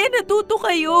ninyo, kaya natuto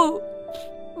kayo.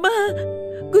 Ma,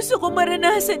 gusto ko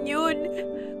maranasan yun.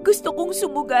 Gusto kong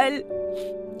sumugal.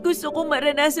 Gusto kong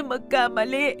maranasan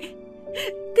magkamali.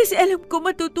 Kasi alam ko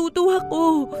matututo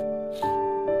ako.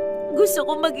 Gusto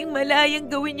ko maging malayang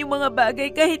gawin yung mga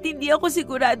bagay kahit hindi ako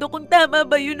sigurado kung tama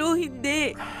ba yun o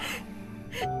hindi.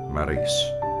 Maris,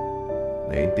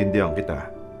 naiintindihan kita.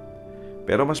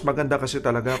 Pero mas maganda kasi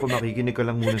talaga kung makikinig ka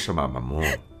lang muna sa mama mo.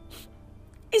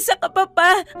 Isa ka pa.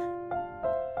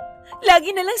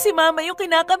 Lagi na lang si Mama yung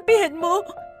kinakampihan mo.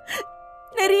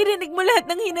 Naririnig mo lahat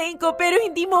ng hinaing ko pero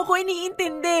hindi mo ako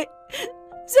iniintindi.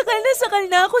 Sakal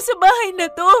na ako sa bahay na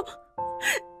to.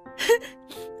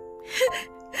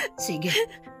 Sige.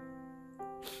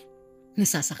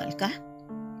 Nasasakal ka?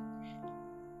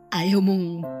 Ayaw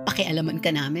mong pakialaman ka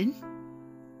namin?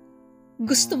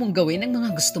 Gusto mong gawin ang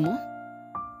mga gusto mo?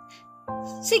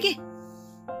 Sige.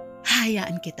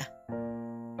 Hayaan kita.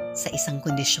 Sa isang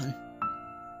kondisyon.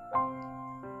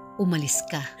 Umalis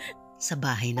ka sa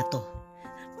bahay na to.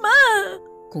 Ma!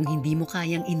 Kung hindi mo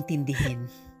kayang intindihin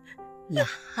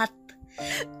lahat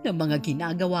ng mga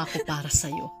ginagawa ko para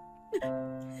sa'yo,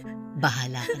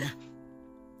 bahala ka na.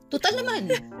 Total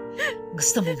naman,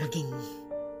 gusto mo maging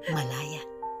malaya.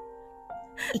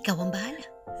 Ikaw ang bahala.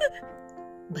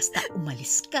 Basta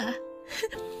umalis ka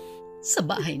sa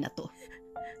bahay na to.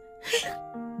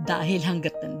 Dahil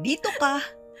hanggat nandito ka,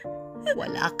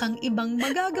 wala kang ibang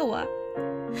magagawa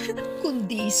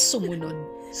kundi sumunod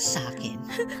sa akin.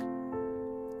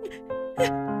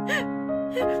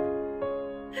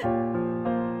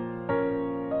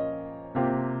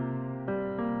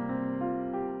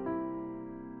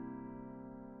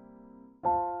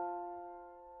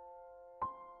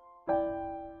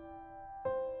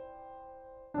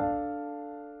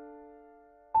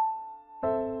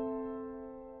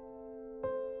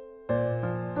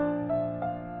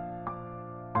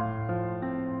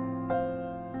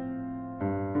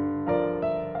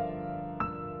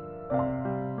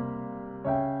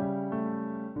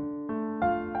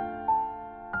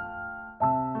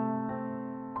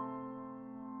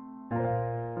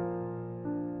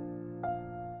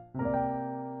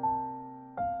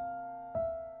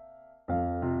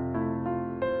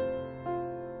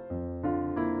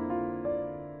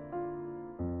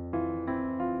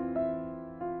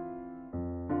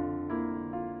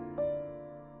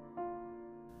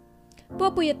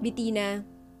 Popoy at Bitina,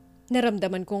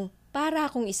 naramdaman kong para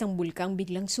akong isang bulkang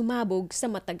biglang sumabog sa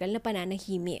matagal na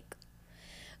pananahimik.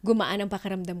 Gumaan ang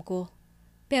pakiramdam ko,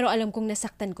 pero alam kong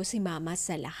nasaktan ko si Mama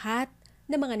sa lahat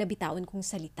ng mga nabitawan kong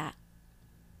salita.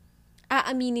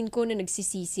 Aaminin ko na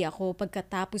nagsisisi ako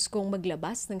pagkatapos kong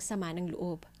maglabas ng sama ng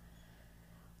loob.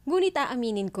 Ngunit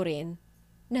aaminin ko rin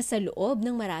na sa loob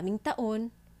ng maraming taon,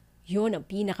 yon ang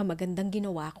pinakamagandang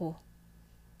ginawa ko.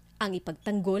 Ang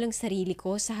ipagtanggol ang sarili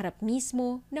ko sa harap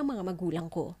mismo ng mga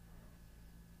magulang ko.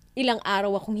 Ilang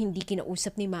araw akong hindi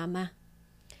kinausap ni Mama.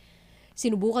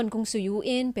 Sinubukan kong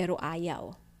suyuin pero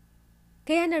ayaw.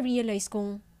 Kaya na-realize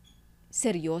kong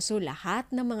seryoso lahat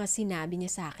ng mga sinabi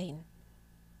niya sa akin.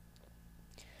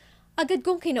 Agad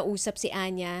kong kinausap si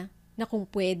Anya na kung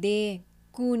pwede,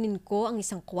 kunin ko ang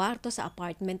isang kwarto sa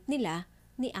apartment nila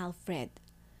ni Alfred.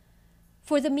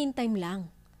 For the meantime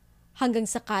lang. Hanggang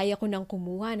sa kaya ko nang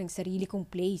kumuha ng sarili kong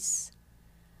place.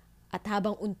 At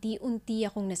habang unti-unti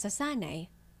akong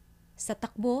nasasanay sa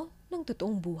takbo ng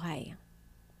totoong buhay.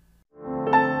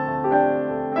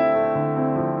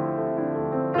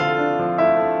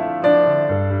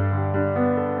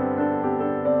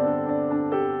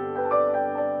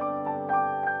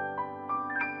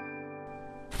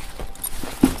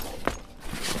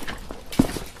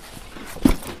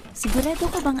 Sigurado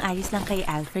ka bang ayos lang kay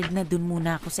Alfred na dun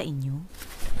muna ako sa inyo?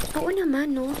 Oo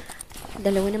naman, no?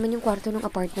 Dalawa naman yung kwarto ng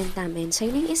apartment namin.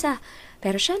 Sa'yo na yung isa.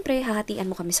 Pero syempre, hahatian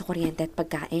mo kami sa kuryente at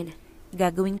pagkain.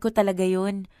 Gagawin ko talaga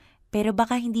yon. Pero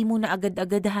baka hindi muna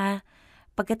agad-agad ha.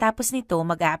 Pagkatapos nito,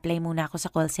 mag-a-apply muna ako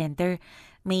sa call center.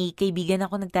 May kaibigan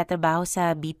ako nagtatrabaho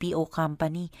sa BPO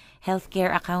company,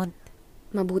 healthcare account.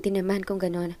 Mabuti naman kung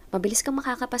ganon. Mabilis kang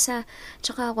makakapasa.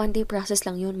 Tsaka one-day process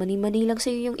lang yun. Mani-mani lang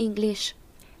sa'yo yung English.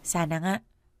 Sana nga,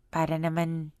 para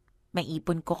naman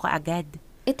maipon ko kaagad.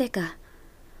 Teka,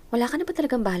 wala ka na ba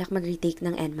talagang balak mag-retake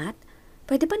ng NMAT?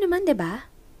 Pwede pa naman, diba?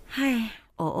 Ay,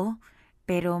 oo.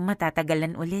 Pero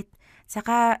matatagalan ulit.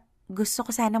 Saka, gusto ko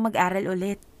sana mag-aral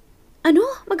ulit. Ano?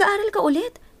 Mag-aaral ka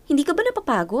ulit? Hindi ka ba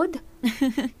napapagod?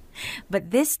 But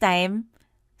this time,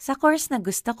 sa course na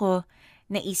gusto ko,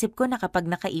 naisip ko na kapag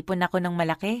nakaipon ako ng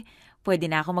malaki, pwede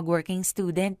na ako mag-working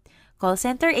student, call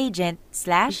center agent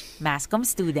 / masscom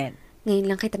student. Ngayon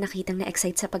lang kita nakitang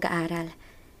na-excite sa pag-aaral.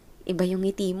 Iba yung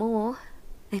ngiti mo, oh.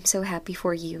 I'm so happy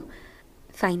for you.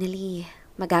 Finally,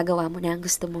 magagawa mo na ang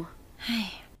gusto mo.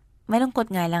 Ay, malungkot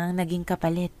nga lang ang naging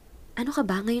kapalit. Ano ka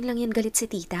ba? Ngayon lang yan galit si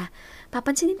tita.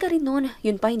 Papansinin ka rin nun.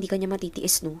 Yun pa, hindi ka niya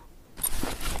matitiis, no?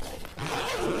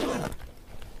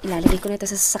 Ilalagay ko na ito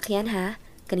sa sasakyan, ha?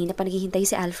 Kanina pa naghihintay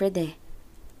si Alfred, eh.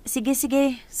 Sige,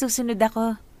 susunod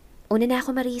ako. Una na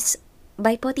ako, Maris.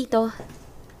 Bye po, Tito.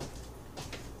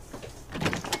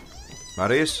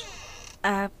 Maris?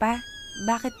 Pa,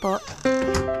 bakit po?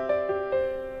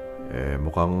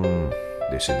 Mukhang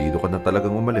desidido ka na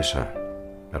talagang umalis ha.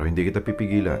 Pero hindi kita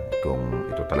pipigilan kung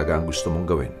ito talaga ang gusto mong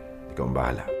gawin. Ikaw ang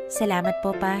bahala. Salamat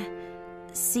po, Pa.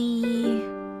 Si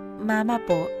Mama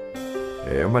po.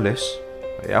 Umalis.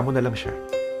 Hayaan mo na lang siya.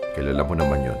 Kilala mo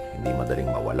naman yun. Hindi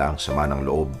madaling mawala ang sama ng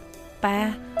loob.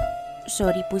 Pa,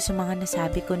 sorry po sa mga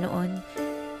nasabi ko noon.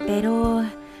 Pero,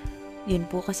 yun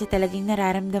po kasi talagang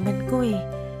nararamdaman ko eh.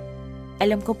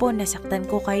 Alam ko po, nasaktan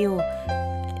ko kayo.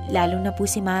 Lalo na po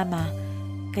si Mama.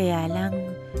 Kaya lang,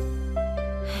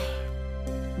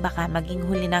 baka maging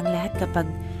huli na ang lahat kapag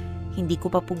hindi ko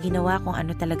pa po ginawa kung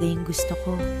ano talaga yung gusto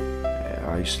ko.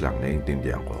 Ayos lang,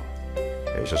 naiintindihan ko.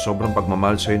 Sa sobrang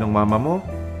pagmamahal sa'yo ng mama mo,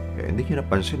 hindi niya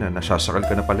napansin na nasasakal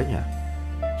ka na pala niya.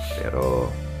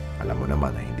 Pero, alam mo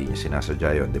naman na hindi niya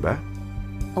sinasadya yun, di ba?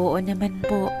 Oo naman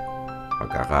po.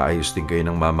 Pagkakaayos din kayo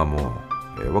ng mama mo,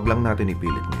 wag lang natin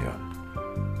ipilit niyo yun.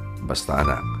 Basta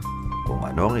anak, kung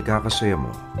ano ang ikakasaya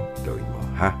mo, gawin mo,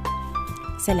 ha?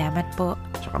 Salamat po.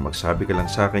 Tsaka magsabi ka lang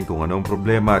sa akin kung anong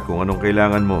problema at kung anong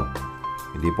kailangan mo.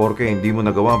 Hindi porke hindi mo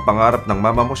nagawa ang pangarap ng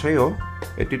mama mo sa'yo,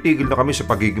 titigil na kami sa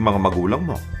pagiging mga magulang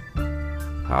mo.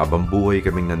 Habang buhay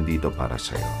kaming nandito para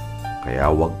sa'yo. Kaya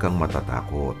huwag kang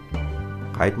matatakot.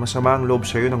 Kahit masama ang loob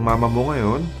sa'yo ng mama mo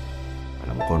ngayon,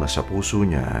 alam ko na sa puso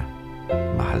niya,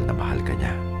 mahal na mahal ka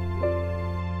niya.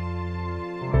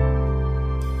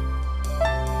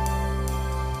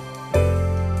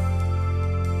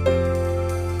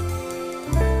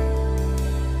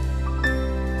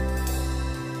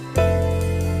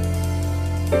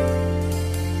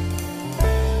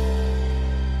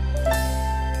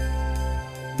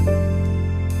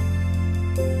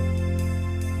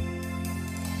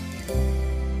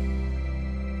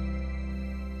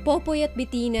 Popoy at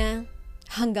Bettina,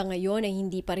 hanggang ngayon ay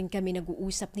hindi pa rin kami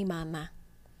nag-uusap ni Mama.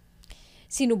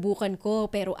 Sinubukan ko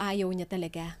pero ayaw niya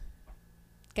talaga.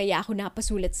 Kaya ako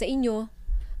napasulat sa inyo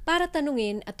para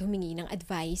tanungin at humingi ng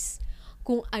advice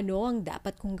kung ano ang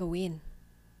dapat kong gawin.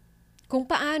 Kung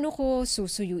paano ko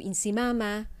susuyuin si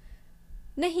Mama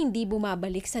na hindi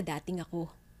bumabalik sa dating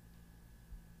ako.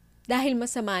 Dahil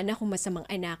masama na kung masamang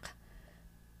anak,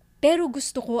 pero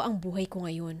gusto ko ang buhay ko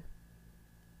ngayon.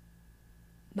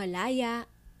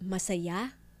 Malaya,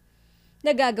 masaya,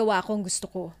 nagagawa ko ang gusto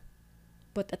ko.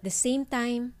 But at the same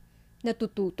time,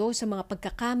 natututo sa mga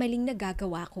pagkakamaling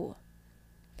nagagawa ko.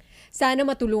 Sana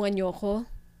matulungan niyo ako.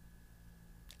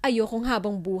 Ayokong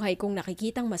habang buhay kong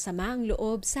nakikitang masama ang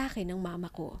loob sa akin ng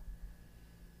mama ko.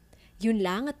 Yun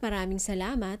lang at maraming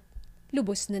salamat.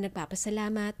 Lubos na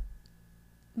nagpapasalamat.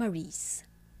 Maurice.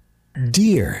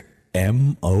 Dear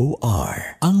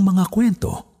M.O.R. Ang mga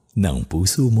kwento ng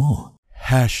puso mo.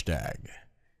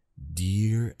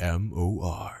 Dear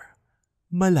M.O.R.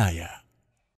 Malaya.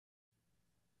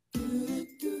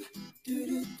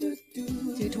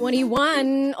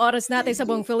 2:21, oras natin sa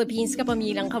buong Philippines,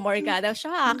 kapamilang kamorkada.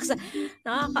 Shucks,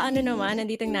 nakakaano naman,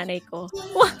 nandito ang nanay ko.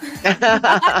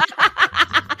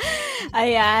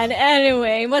 Ayan,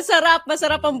 anyway, masarap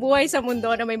ang buhay sa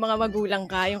mundo na may mga magulang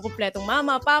ka. Yung kumpletong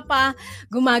mama, papa,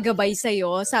 gumagabay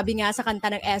sa'yo. Sabi nga sa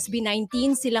kanta ng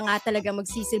SB19, sila nga talaga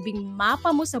magsisilbing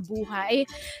mapa mo sa buhay.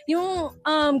 Yung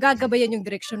gagabayan yung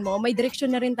direksyon mo, may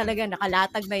direksyon na rin talaga,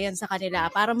 nakalatag na yan sa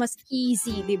kanila para mas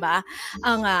easy, di ba,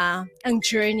 ang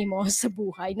journey mo sa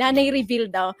buhay. Nanay reveal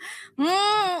daw,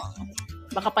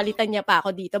 baka palitan niya pa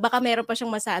ako dito. Baka meron pa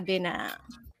siyang masabi na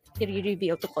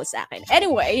i-reveal to ko sa akin.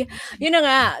 Anyway, yun na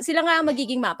nga, sila nga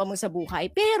magiging mapa mo sa buhay.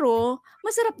 Pero,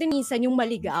 masarap din minsan yung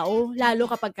maligaw, lalo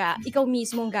kapag ikaw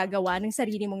mismo ang gagawa ng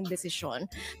sarili mong desisyon.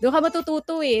 Doon ka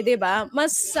matututo di ba?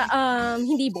 Mas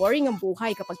hindi boring ang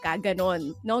buhay kapag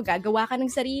ganon. No? Gagawa ka ng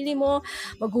sarili mo,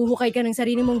 maghuhukay ka ng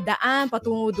sarili mong daan,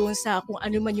 patungo doon sa kung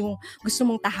ano man yung gusto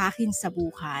mong tahakin sa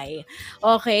buhay.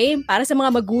 Okay? Para sa mga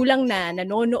magulang na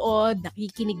nanonood,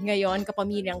 nakikinig ngayon,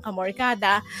 kapamilyang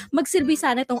kamorkada, magsilbi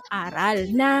sana itong aral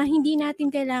na hindi natin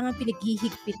kailangan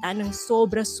pinaghihigpitan ng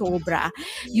sobra-sobra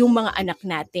yung mga anak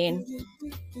natin.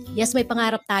 Yes, may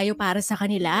pangarap tayo para sa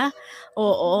kanila.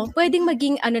 Oo, pwedeng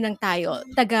maging tayo,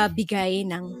 taga-bigay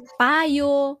ng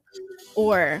payo,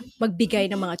 or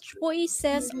magbigay ng mga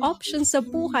choices, options sa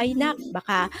buhay na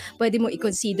baka pwede mo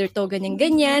i-consider to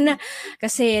ganyan-ganyan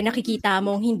kasi nakikita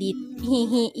mong hindi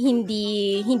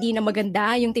na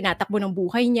maganda yung tinatakbo ng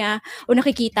buhay niya o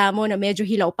nakikita mo na medyo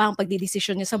hilaw pa ang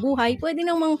pagdidesisyon niya sa buhay, pwede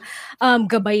namang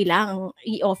gabay lang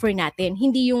i-offer natin.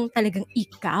 Hindi yung talagang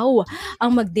ikaw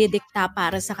ang magdedikta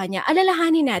para sa kanya.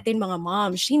 Alalahanin natin mga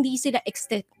moms, hindi sila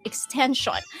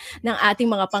extension ng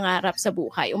ating mga pangarap sa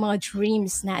buhay o mga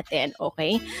dreams natin.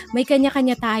 Okay? May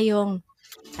kanya-kanya tayong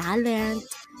talent,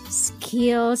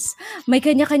 skills, may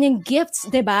kanya-kanyang gifts,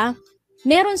 'di ba?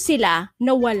 Meron sila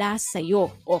na wala sa'yo,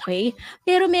 okay?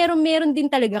 Pero meron din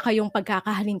talaga kayong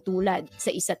pagkakahalintulad sa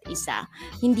isa't isa.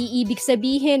 Hindi ibig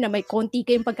sabihin na may konti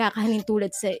kayong pagkakahalintulad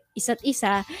sa isa't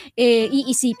isa,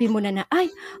 iisipin mo na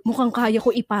ay, mukhang kaya ko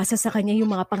ipasa sa kanya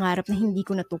yung mga pangarap na hindi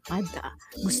ko natupad.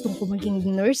 Gustong ko maging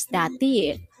nurse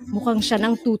dati Mukhang siya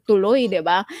nang tutuloy, di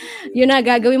ba? Yun na,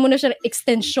 gagawin mo na siya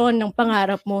extension ng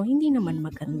pangarap mo. Hindi naman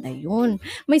maganda yun.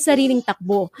 May sariling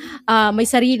takbo. May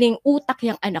sariling utak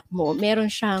yung anak mo.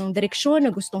 Meron siyang direksyon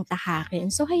na gustong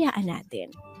tahakin. So, hayaan natin.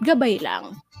 Gabay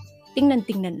lang.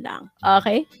 Tingnan-tingnan lang.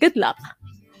 Okay? Good luck.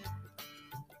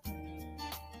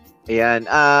 Ayan,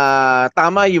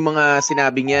 tama yung mga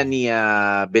sinabi niya ni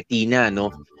Bettina, no?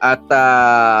 At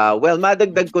well,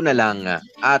 madagdag ko na lang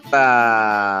at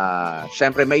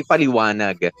syempre may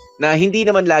paliwanag na hindi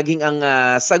naman laging ang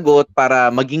sagot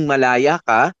para maging malaya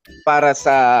ka para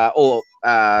sa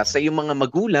sa iyong mga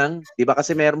magulang, 'di ba?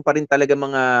 Kasi meron pa rin talaga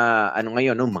mga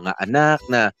ngayon, no, mga anak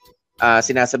na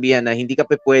sinasabihan na hindi ka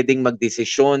pa pwedeng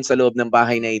magdesisyon sa loob ng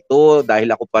bahay na ito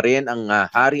dahil ako pa rin ang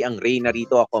hari, ang reyna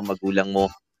rito, ako ang magulang mo.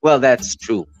 Well, that's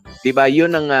true. Diba?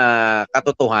 Yun ang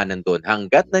katotohanan doon.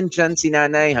 Hanggat nandyan si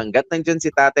nanay, hanggat nandyan si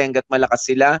tatay, hanggat malakas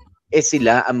sila,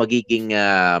 sila ang magiging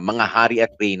mga hari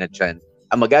at reyna dyan.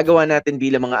 Ang magagawa natin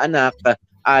bilang mga anak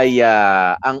ay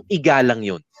ang igalang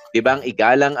yun. Diba? Ang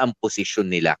igalang ang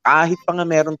posisyon nila. Kahit pa nga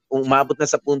meron umabot na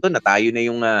sa punto na tayo na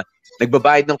yung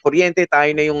nagbabayad ng kuryente, tayo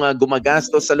na yung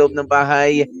gumagastos sa loob ng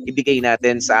bahay, ibigay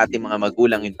natin sa ating mga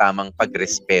magulang yung tamang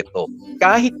pagrespeto.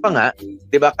 Kahit pa nga,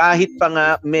 'di ba? Kahit pa nga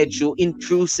medyo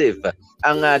intrusive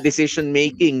ang decision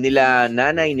making nila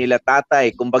nanay, nila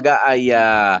tatay, kumbaga ay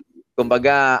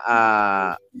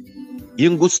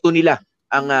yung gusto nila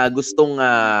ang gustong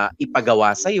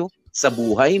ipagawa sa iyo sa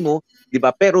buhay mo, 'di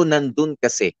ba? Pero nandun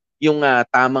kasi yung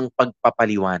tamang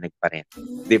pagpapaliwanag pa rin.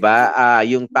 'Di ba?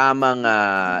 Yung tamang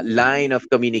line of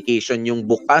communication, yung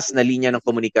bukas na linya ng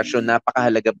komunikasyon,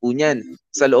 napakahalaga po niyan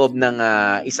sa loob ng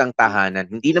isang tahanan.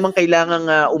 Hindi naman kailangang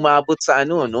umabot sa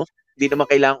no? Hindi naman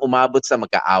kailangang umabot sa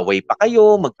magkaaway pa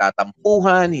kayo,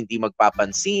 magtatampuhan, hindi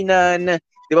magpapansinan,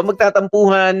 'di ba?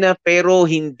 Magtatampuhan pero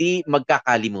hindi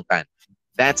magkakalimutan.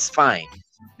 That's fine.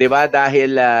 'Di ba?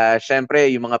 Dahil syempre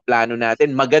yung mga plano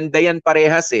natin, maganda yan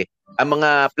parehas eh. Ang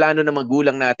mga plano ng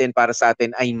magulang natin para sa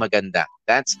atin ay maganda.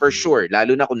 That's for sure.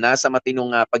 Lalo na kung nasa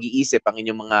matinong pag-iisip ang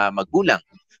inyong mga magulang.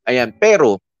 Ayan.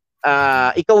 Pero,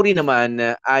 ikaw rin naman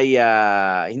ay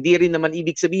hindi rin naman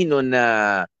ibig sabihin nun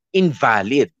na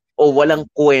invalid o walang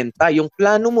kwenta yung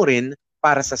plano mo rin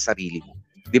para sa sarili mo.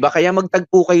 'Di ba? Kaya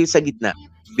magtagpo kayo sa gitna.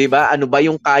 'Di ba? Ano ba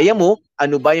yung kaya mo?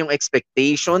 Ano ba yung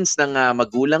expectations ng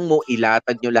magulang mo?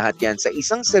 Ilatag nyo lahat yan sa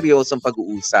isang seryosong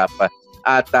pag-uusap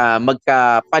at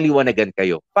magkapaliwanagan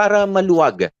kayo para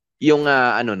maluwag yung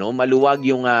maluwag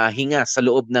yung hinga sa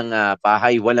loob ng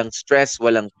bahay, walang stress,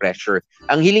 walang pressure.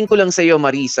 Ang hiling ko lang sa iyo,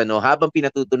 Marisa, habang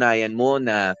pinatutunayan mo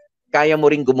na kaya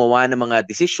mo ring gumawa ng mga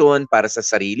desisyon para sa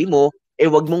sarili mo,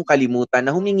 wag mong kalimutan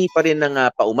na humingi pa rin ng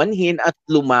paumanhin at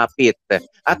lumapit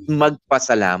at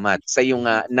magpasalamat sa iyong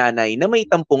nanay na may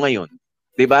tampo ngayon.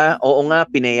 'Di ba? Oo nga,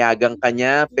 pinayagan ka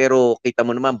niya, pero kita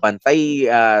mo naman bantay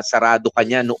sarado ka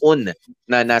niya noon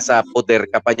na nasa poder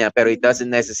ka pa niya, pero it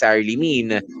doesn't necessarily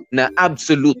mean na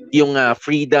absolute yung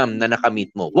freedom na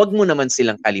nakamit mo. Huwag mo naman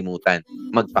silang kalimutan.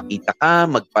 Magpakita ka,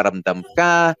 magparamdam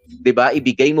ka, 'di ba?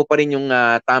 Ibigay mo pa rin yung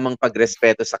tamang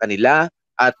pagrespeto sa kanila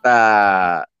at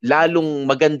lalong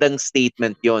magandang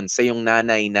statement 'yon sa yung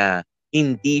nanay na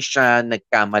hindi siya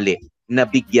nagkamali,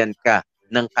 nabigyan ka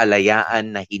ng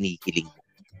kalayaan na hinihiling mo.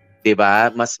 'Di ba?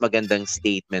 Mas magandang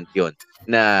statement 'yon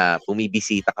na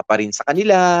bumibisita ka pa rin sa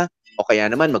kanila o kaya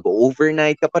naman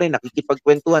mag-overnight ka pa rin,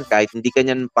 nakikipagkwentuhan kahit hindi ka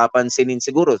niyan papansinin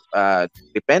siguro.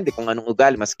 Depende kung anong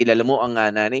ugali, mas kilala mo ang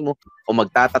nanay mo o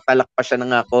magtatatalak pa siya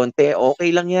ng konti,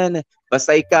 okay lang 'yan.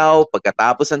 Basta ikaw,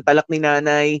 pagkatapos ng talak ni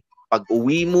nanay,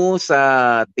 pag-uwi mo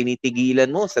sa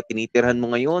tinitigilan mo, sa tinitirhan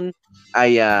mo ngayon,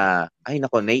 ay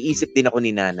nako, naiisip din ako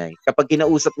ni nanay. Kapag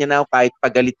kinausap niya na ako, kahit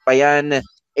pagalit pa yan,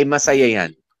 masaya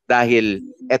yan. Dahil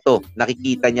eto,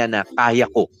 nakikita niya na kaya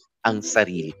ko ang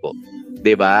sarili ko.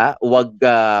 'Di ba? Huwag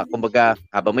kumbaga,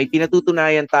 habang may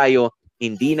pinatutunayan tayo,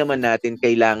 hindi naman natin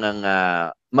kailangang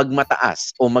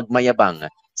magmataas o magmayabang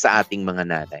sa ating mga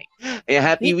nanay.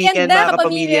 Happy weekend mga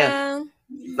kapamilya.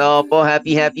 No po,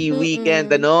 happy weekend.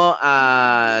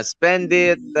 Spend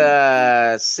it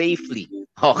safely.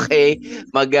 Okay?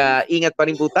 Mag-ingat pa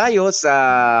rin po tayo sa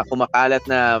kumakalat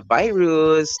na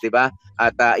virus, 'di ba?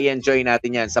 At i-enjoy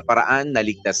natin 'yan sa paraan na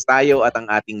ligtas tayo at ang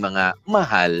ating mga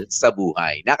mahal sa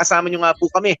buhay. Nakasama niyo nga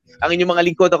po kami, ang inyong mga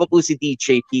lingkod. Ako po si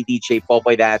DJ P. DJ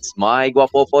Popoy, that's my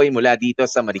Guapopoy, mula dito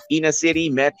sa Marikina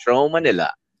City, Metro Manila.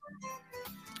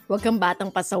 Huwag kang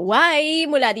batang pasaway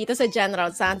mula dito sa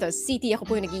General Santos City. Ako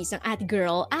po yung nag-iisang at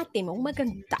girl, ate mong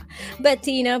maganda,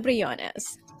 Bettina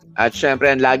Briones. At syempre,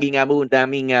 ang lagi nga mo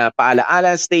daming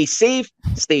paalaala, stay safe,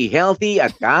 stay healthy,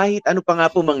 at kahit ano pa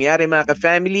nga po mangyari mga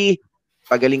ka-family,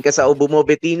 pagaling ka sa ubo mo,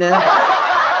 Bettina,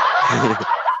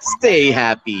 stay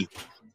happy.